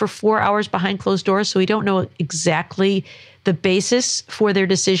met for 4 hours behind closed doors, so we don't know exactly the basis for their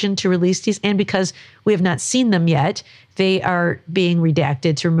decision to release these. And because we have not seen them yet, they are being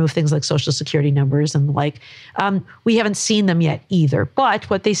redacted to remove things like Social Security numbers and the like. We haven't seen them yet either. But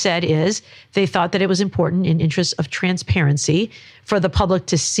what they said is they thought that it was important in interest of transparency for the public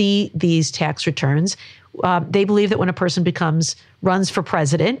to see these tax returns. They believe that when a person runs for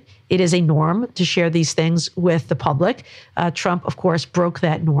president, it is a norm to share these things with the public. Trump, of course, broke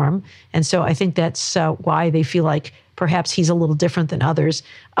that norm. And so I think that's why they feel like perhaps he's a little different than others.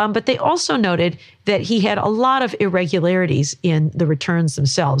 But they also noted that he had a lot of irregularities in the returns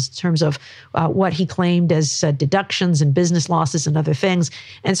themselves in terms of what he claimed as deductions and business losses and other things.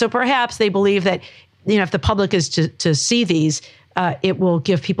 And so perhaps they believe that, if the public is to see these, it will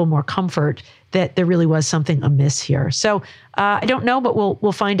give people more comfort that there really was something amiss here. So I don't know, but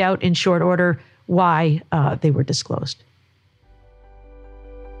we'll find out in short order why they were disclosed.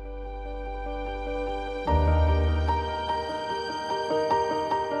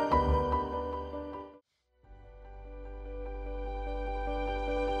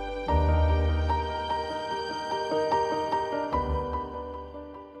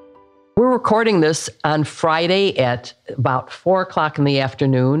 We're recording this on Friday at about 4 o'clock in the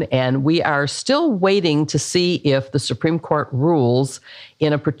afternoon, and we are still waiting to see if the Supreme Court rules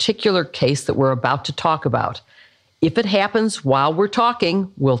in a particular case that we're about to talk about. If it happens while we're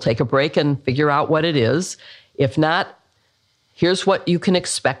talking, we'll take a break and figure out what it is. If not, here's what you can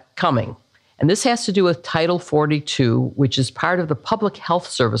expect coming. And this has to do with Title 42, which is part of the Public Health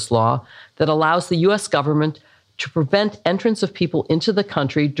Service law that allows the U.S. government to prevent entrance of people into the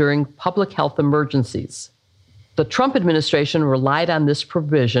country during public health emergencies. The Trump administration relied on this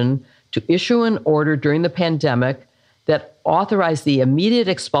provision to issue an order during the pandemic that authorized the immediate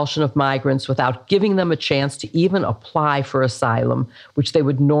expulsion of migrants without giving them a chance to even apply for asylum, which they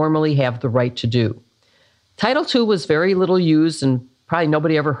would normally have the right to do. Title II was very little used, and probably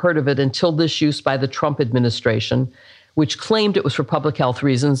nobody ever heard of it until this use by the Trump administration, which claimed it was for public health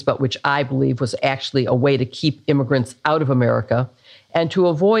reasons, but which I believe was actually a way to keep immigrants out of America and to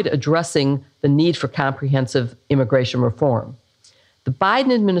avoid addressing the need for comprehensive immigration reform. The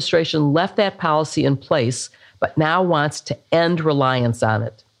Biden administration left that policy in place, but now wants to end reliance on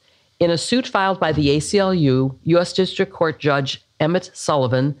it. In a suit filed by the ACLU, U.S. District Court Judge Emmett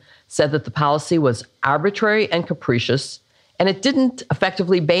Sullivan said that the policy was arbitrary and capricious, and it didn't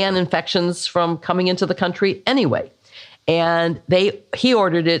effectively ban infections from coming into the country anyway. And he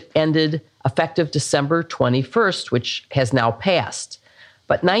ordered it ended effective December 21st, which has now passed.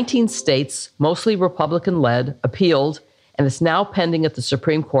 But 19 states, mostly Republican-led, appealed, and it's now pending at the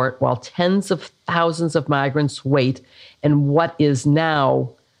Supreme Court while tens of thousands of migrants wait in what is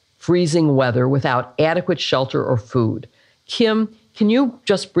now freezing weather without adequate shelter or food. Kim, can you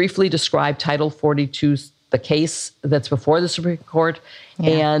just briefly describe Title 42, the case that's before the Supreme Court,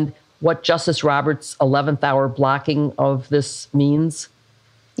 and what Justice Roberts' 11th hour blocking of this means?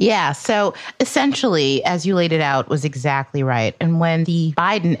 Yeah, so essentially, as you laid it out, was exactly right. And when the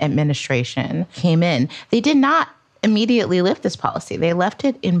Biden administration came in, they did not immediately lift this policy. They left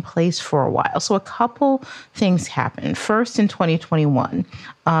it in place for a while. So a couple things happened. First, in 2021,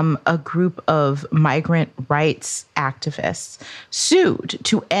 a group of migrant rights activists sued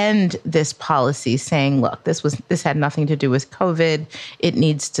to end this policy, saying, look, this had nothing to do with COVID. It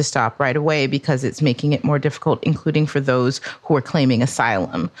needs to stop right away because it's making it more difficult, including for those who are claiming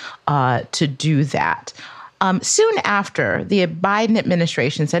asylum, to do that. Soon after, the Biden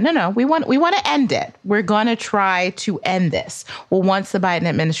administration said, no, we want to end it. We're going to try to end this. Well, once the Biden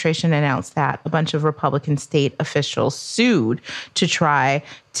administration announced that, a bunch of Republican state officials sued to try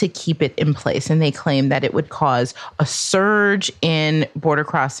to keep it in place. And they claimed that it would cause a surge in border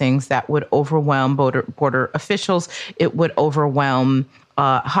crossings that would overwhelm border officials. It would overwhelm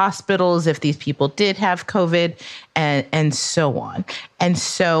hospitals if these people did have COVID, and so on. And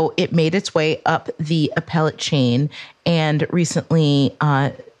so it made its way up the appellate chain. And recently,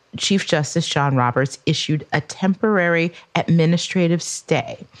 Chief Justice John Roberts issued a temporary administrative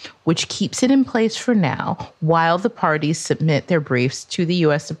stay, which keeps it in place for now while the parties submit their briefs to the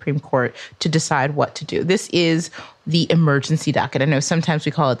U.S. Supreme Court to decide what to do. This is the emergency docket. I know sometimes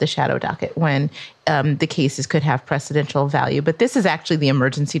we call it the shadow docket when the cases could have precedential value, but this is actually the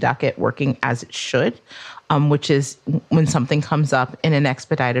emergency docket working as it should, which is when something comes up in an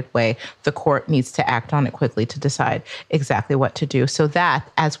expedited way, the court needs to act on it quickly to decide exactly what to do. So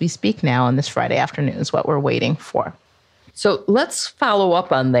that, as we speak now on this Friday afternoon, is what we're waiting for. So let's follow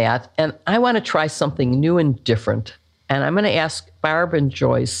up on that. And I want to try something new and different. And I'm going to ask Barb and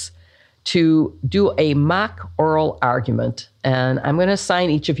Joyce to do a mock oral argument. And I'm going to assign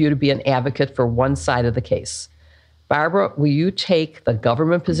each of you to be an advocate for one side of the case. Barbara, will you take the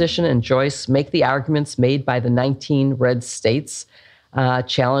government position, and Joyce make the arguments made by the 19 red states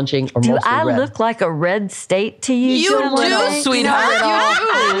challenging or mostly red? Do I look like a red state to you? You do, sweetheart.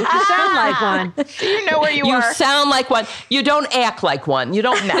 You sound like one. You know where you are. You sound like one. You don't act like one. You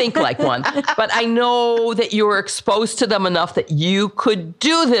don't think like one. But I know that you were exposed to them enough that you could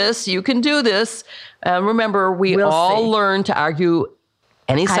do this. You can do this. Remember, we'll all learn to argue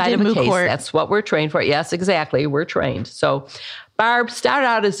any side of a case. Court. That's what we're trained for. Yes, exactly. We're trained. So, Barb, start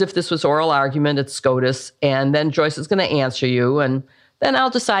out as if this was oral argument at SCOTUS, and then Joyce is going to answer you, and then I'll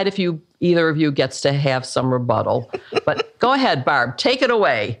decide if either of you gets to have some rebuttal. But go ahead, Barb. Take it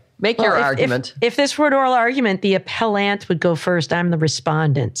away. Make your argument. If this were an oral argument, the appellant would go first. I'm the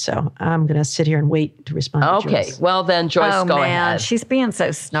respondent, so I'm going to sit here and wait to respond to Joyce. Okay. Well, then, Joyce, go ahead. She's being so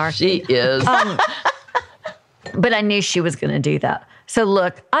snarky. She is. But I knew she was going to do that. So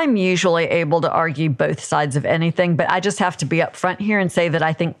look, I'm usually able to argue both sides of anything, but I just have to be upfront here and say that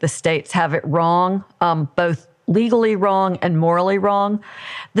I think the states have it wrong, both legally wrong and morally wrong.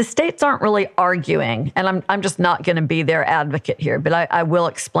 The states aren't really arguing, and I'm just not going to be their advocate here, but I will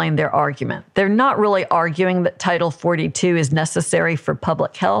explain their argument. They're not really arguing that Title 42 is necessary for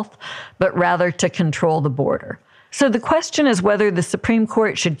public health, but rather to control the border. So the question is whether the Supreme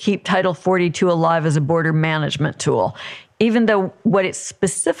Court should keep Title 42 alive as a border management tool, even though what it's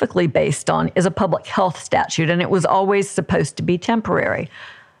specifically based on is a public health statute, and it was always supposed to be temporary.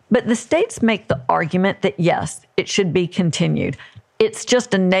 But the states make the argument that, yes, it should be continued. It's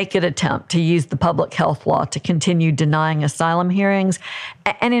just a naked attempt to use the public health law to continue denying asylum hearings.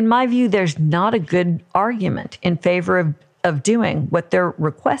 And in my view, there's not a good argument in favor of doing what they're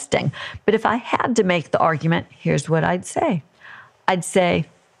requesting. But if I had to make the argument, here's what I'd say. I'd say,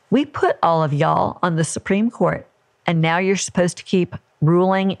 we put all of y'all on the Supreme Court, and now you're supposed to keep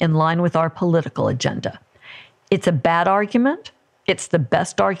ruling in line with our political agenda. It's a bad argument. It's the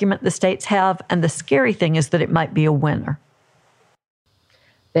best argument the states have. And the scary thing is that it might be a winner.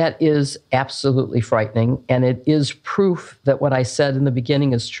 That is absolutely frightening. And it is proof that what I said in the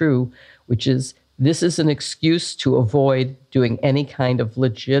beginning is true, which is this is an excuse to avoid doing any kind of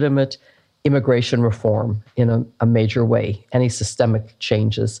legitimate immigration reform in a major way, any systemic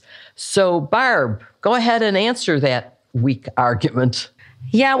changes. So, Barb, go ahead and answer that weak argument.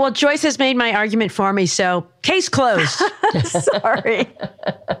 Yeah, well, Joyce has made my argument for me, so case closed. Sorry.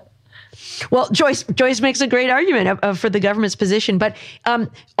 Well, Joyce makes a great argument for the government's position, but in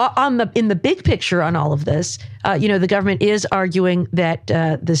the big picture on all of this, the government is arguing that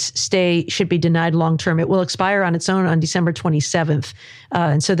this stay should be denied long term. It will expire on its own on December 27th,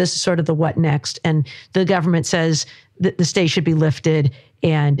 and so this is sort of the what next. And the government says that the stay should be lifted,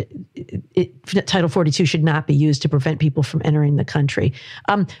 and Title 42 should not be used to prevent people from entering the country.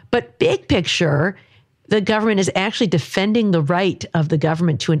 But big picture, the government is actually defending the right of the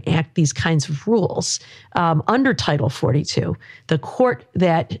government to enact these kinds of rules under Title 42. The court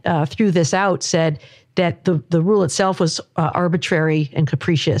that threw this out said that the rule itself was arbitrary and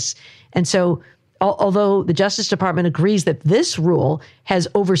capricious. And so although the Justice Department agrees that this rule has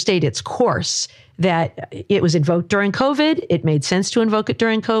overstayed its course, that it was invoked during COVID, it made sense to invoke it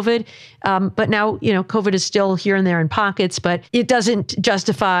during COVID, but now, COVID is still here and there in pockets, but it doesn't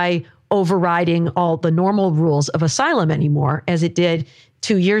justify overriding all the normal rules of asylum anymore, as it did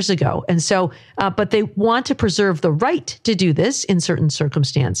 2 years ago. And so, but they want to preserve the right to do this in certain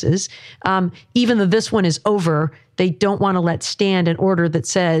circumstances. Even though this one is over, they don't want to let stand an order that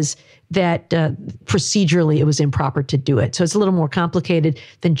says that procedurally it was improper to do it. So it's a little more complicated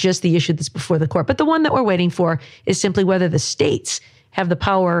than just the issue that's before the court. But the one that we're waiting for is simply whether the states have the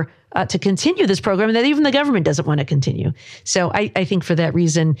power to continue this program that even the government doesn't want to continue. So I think for that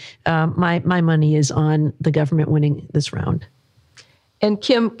reason, my money is on the government winning this round. And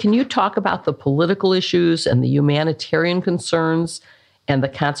Kim, can you talk about the political issues and the humanitarian concerns and the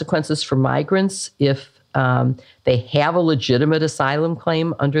consequences for migrants if they have a legitimate asylum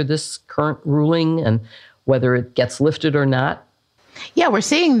claim under this current ruling and whether it gets lifted or not? Yeah, we're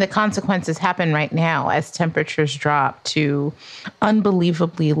seeing the consequences happen right now as temperatures drop to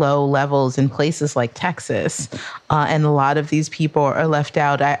unbelievably low levels in places like Texas. And a lot of these people are left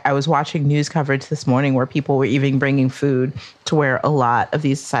out. I was watching news coverage this morning where people were even bringing food to where a lot of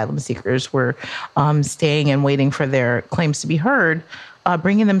these asylum seekers were staying and waiting for their claims to be heard.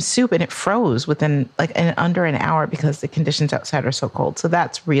 Bringing them soup, and it froze within under an hour because the conditions outside are so cold. So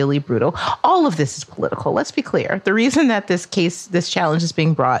that's really brutal. All of this is political. Let's be clear. The reason that this challenge is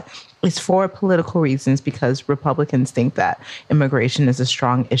being brought is for political reasons, because Republicans think that immigration is a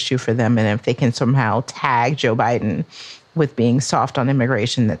strong issue for them. And if they can somehow tag Joe Biden with being soft on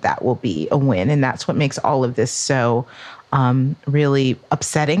immigration, that will be a win. And that's what makes all of this so really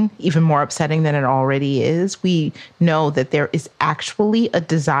upsetting, even more upsetting than it already is. We know that there is actually a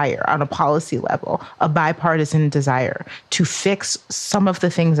desire on a policy level, a bipartisan desire to fix some of the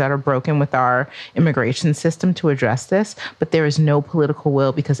things that are broken with our immigration system to address this. But there is no political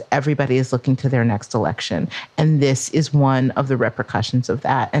will because everybody is looking to their next election. And this is one of the repercussions of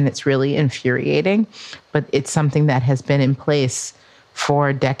that. And it's really infuriating, but it's something that has been in place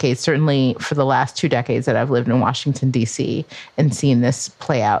for decades, certainly for the last 2 decades that I've lived in Washington, D.C. and seen this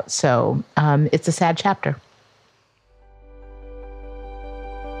play out. So it's a sad chapter.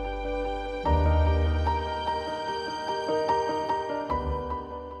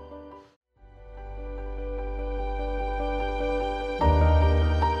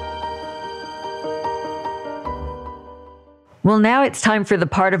 Well, now it's time for the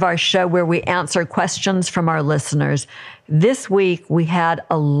part of our show where we answer questions from our listeners. This week, we had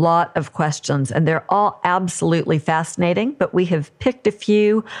a lot of questions, and they're all absolutely fascinating, but we have picked a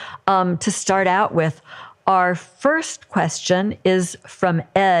few to start out with. Our first question is from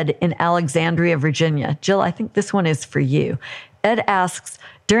Ed in Alexandria, Virginia. Jill, I think this one is for you. Ed asks,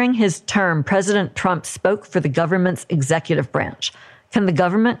 during his term, President Trump spoke for the government's executive branch. Can the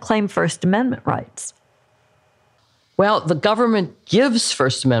government claim First Amendment rights? Well, the government gives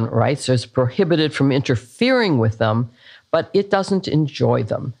First Amendment rights. It's prohibited from interfering with them, but it doesn't enjoy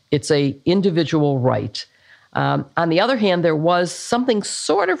them. It's an individual right. On the other hand, there was something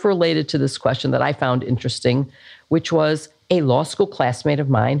sort of related to this question that I found interesting, which was a law school classmate of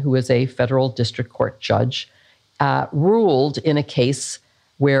mine who is a federal district court judge ruled in a case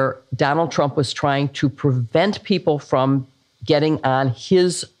where Donald Trump was trying to prevent people from getting on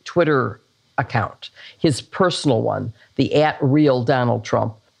his Twitter account, his personal one, the @real Donald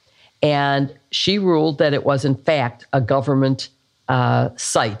Trump. And she ruled that it was, in fact, a government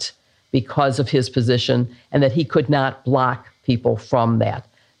site because of his position, and that he could not block people from that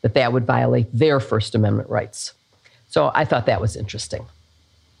would violate their First Amendment rights. So I thought that was interesting.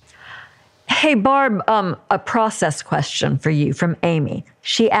 Hey, Barb, a process question for you from Amy.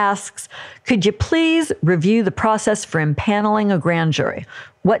 She asks, could you please review the process for impaneling a grand jury?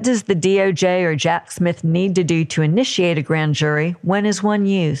 What does the DOJ or Jack Smith need to do to initiate a grand jury? When is one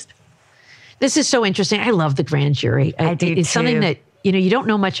used? This is so interesting. I love the grand jury. I do It's too. something that you don't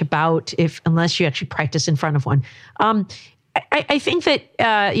know much about unless you actually practice in front of one. I think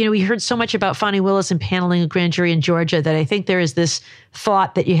that, we heard so much about Fani Willis impaneling a grand jury in Georgia that I think there is this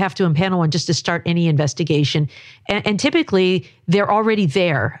thought that you have to impanel one just to start any investigation. And typically, they're already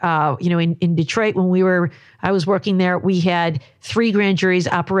there. In Detroit, when I was working there, we had 3 grand juries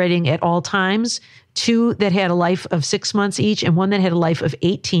operating at all times, 2 that had a life of 6 months each, and 1 that had a life of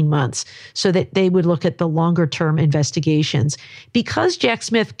 18 months, so that they would look at the longer term investigations. Because Jack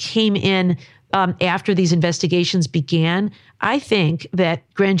Smith came in after these investigations began, I think that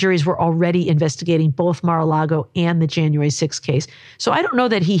grand juries were already investigating both Mar-a-Lago and the January 6th case. So I don't know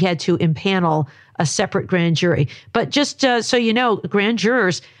that he had to impanel a separate grand jury. But just so you know, grand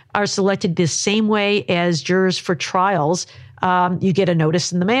jurors are selected the same way as jurors for trials. You get a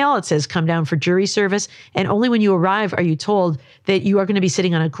notice in the mail. It says, come down for jury service. And only when you arrive are you told that you are going to be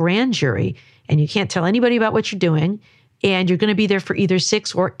sitting on a grand jury, and you can't tell anybody about what you're doing. And you're going to be there for either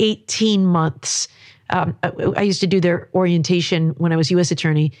 6 or 18 months. I used to do their orientation when I was U.S.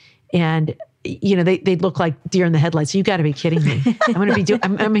 attorney, and they look like deer in the headlights. You got to be kidding me!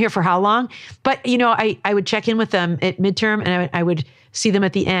 I'm here for how long? But I would check in with them at midterm, and I would see them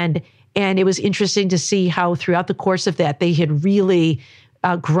at the end. And it was interesting to see how throughout the course of that they had really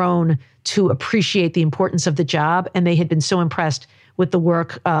grown to appreciate the importance of the job, and they had been so impressed with the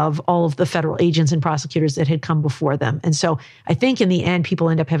work of all of the federal agents and prosecutors that had come before them. And so I think in the end, people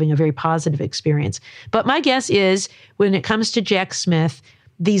end up having a very positive experience. But my guess is when it comes to Jack Smith,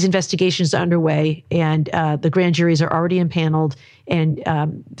 these investigations are underway, and the grand juries are already impaneled, and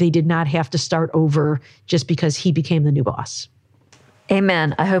they did not have to start over just because he became the new boss.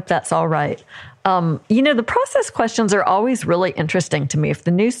 Amen. I hope that's all right. The process questions are always really interesting to me. If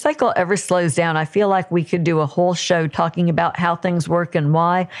the news cycle ever slows down, I feel like we could do a whole show talking about how things work and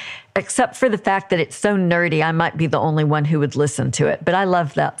why, except for the fact that it's so nerdy, I might be the only one who would listen to it. But I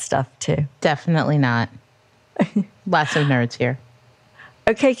love that stuff too. Definitely not. Lots of nerds here.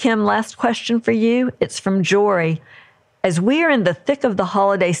 Okay, Kim, last question for you. It's from Jory. As we are in the thick of the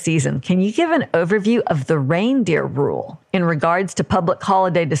holiday season, can you give an overview of the reindeer rule in regards to public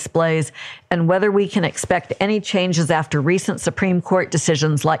holiday displays and whether we can expect any changes after recent Supreme Court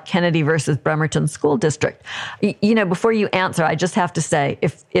decisions like Kennedy versus Bremerton School District? Before you answer, I just have to say,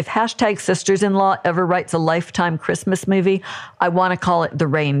 if #Sisters-in-Law ever writes a Lifetime Christmas movie, I want to call it the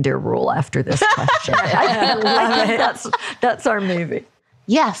reindeer rule after this question. I think that's our movie.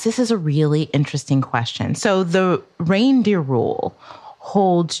 Yes, this is a really interesting question. So the reindeer rule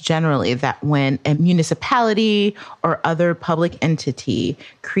holds generally that when a municipality or other public entity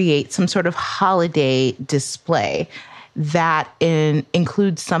creates some sort of holiday display that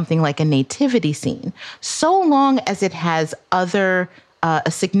includes something like a nativity scene, so long as it has a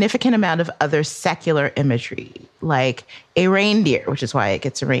significant amount of other secular imagery, like a reindeer, which is why it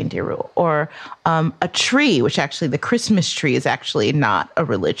gets a reindeer rule, or a tree, which actually the Christmas tree is actually not a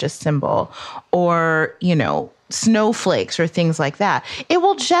religious symbol, or, snowflakes or things like that, it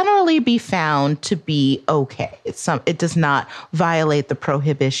will generally be found to be okay. It does not violate the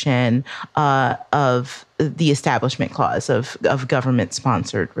prohibition of the Establishment Clause of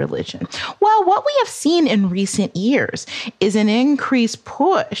government-sponsored religion. Well, what we have seen in recent years is an increased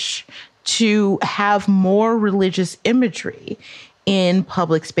push to have more religious imagery in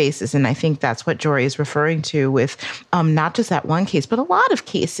public spaces. And I think that's what Jory is referring to with not just that one case, but a lot of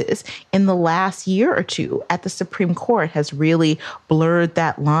cases in the last year or two at the Supreme Court has really blurred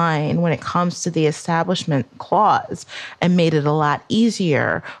that line when it comes to the Establishment Clause and made it a lot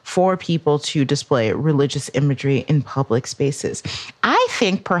easier for people to display religious imagery in public spaces. I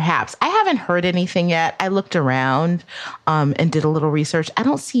think perhaps, I haven't heard anything yet. I looked around and did a little research. I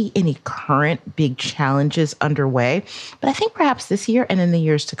don't see any current big challenges underway, but I think perhaps this year and in the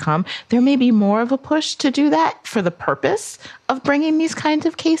years to come, there may be more of a push to do that for the purpose of bringing these kinds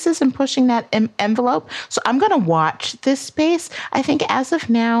of cases and pushing that envelope. So I'm going to watch this space. I think as of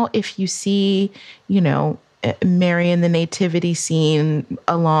now, if you see, Mary in the nativity scene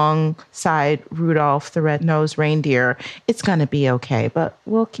alongside Rudolph the red-nosed reindeer, it's going to be okay, but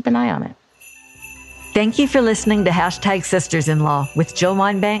we'll keep an eye on it. Thank you for listening to #Sisters-in-Law with Jill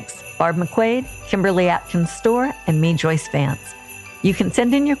Wine-Banks, Barb McQuaid, Kimberly Atkins-Storr, and me, Joyce Vance. You can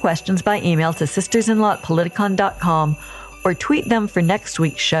send in your questions by email to sistersinlaw@politicon.com or tweet them for next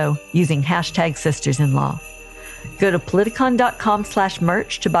week's show using #Sisters-in-Law. Go to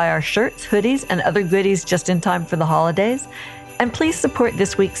politicon.com/merch to buy our shirts, hoodies, and other goodies just in time for the holidays. And please support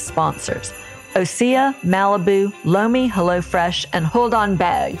this week's sponsors, Osea, Malibu, Lomi, HelloFresh, and Hold On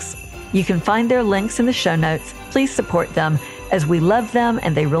Bags. You can find their links in the show notes. Please support them as we love them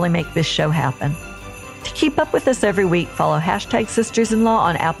and they really make this show happen. To keep up with us every week, follow #Sisters-in-Law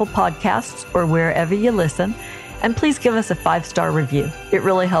on Apple Podcasts or wherever you listen. And please give us a 5-star review. It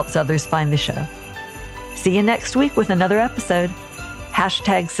really helps others find the show. See you next week with another episode.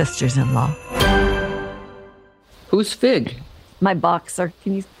 #Sisters-in-Law. Who's Fig? My boxer.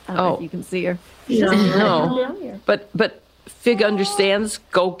 Can you? I don't know if you can see her. No. But Fig understands.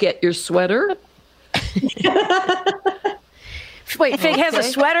 Go get your sweater. Wait, Fig has a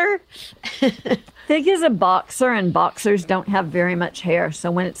sweater? Fig is a boxer, and boxers don't have very much hair. So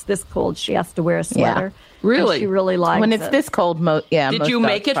when it's this cold, she has to wear a sweater. Really? She really likes it. When it's this cold, Did you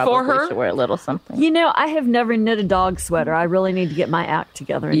make it for her? Should wear a little something. I have never knit a dog sweater. I really need to get my act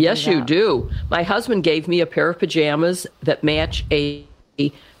together. And Yes, do you that. do. My husband gave me a pair of pajamas that match a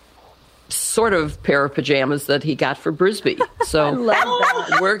sort of pair of pajamas that he got for Brisbee. So I love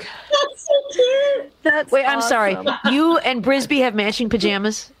that. we're That's so cute. That's Wait, I'm sorry. awesome. You and Brisbee have matching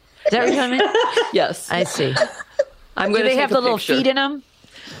pajamas? Is that what you're telling me? yes. I see. I'm Do going to they take have a the little picture. feet in them?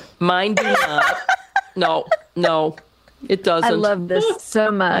 Mine do not. No, it doesn't. I love this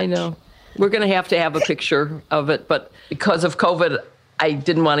so much. I know. We're going to have a picture of it, but because of COVID, I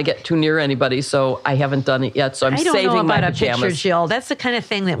didn't want to get too near anybody, so I haven't done it yet. So I'm I don't saving know my about a picture, pajamas. Jill. That's the kind of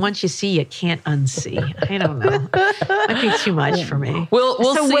thing that once you see, you can't unsee. I don't know. Might be too much for me. We'll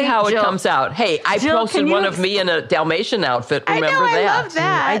So see wait, how Jill. it comes out. Hey, I Jill, posted can you one of me in a Dalmatian outfit. Remember I that? love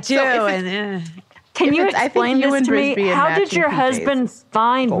that. I do. So if it's- And, Can you I think explain you this and to me? Brisbee in How did matching your PJs husband is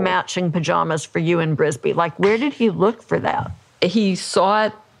find gold. matching pajamas for you and Brisbee? Like, where did he look for that? He saw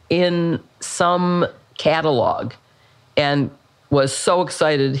it in some catalog and was so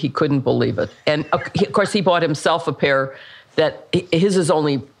excited he couldn't believe it. And of course, he bought himself a pair that his is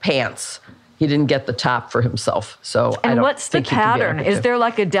only pants. He didn't get the top for himself. So I And don't what's the think he can get pattern? a Is picture. there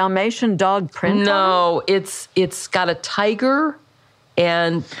like a Dalmatian dog print on it? No, it's got a tiger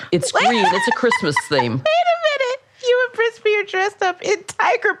and it's green. It's a Christmas theme. Wait a minute. You and Brisbee are dressed up in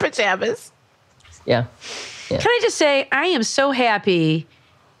tiger pajamas. Yeah. can I just say, I am so happy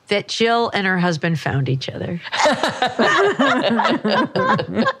that Jill and her husband found each other.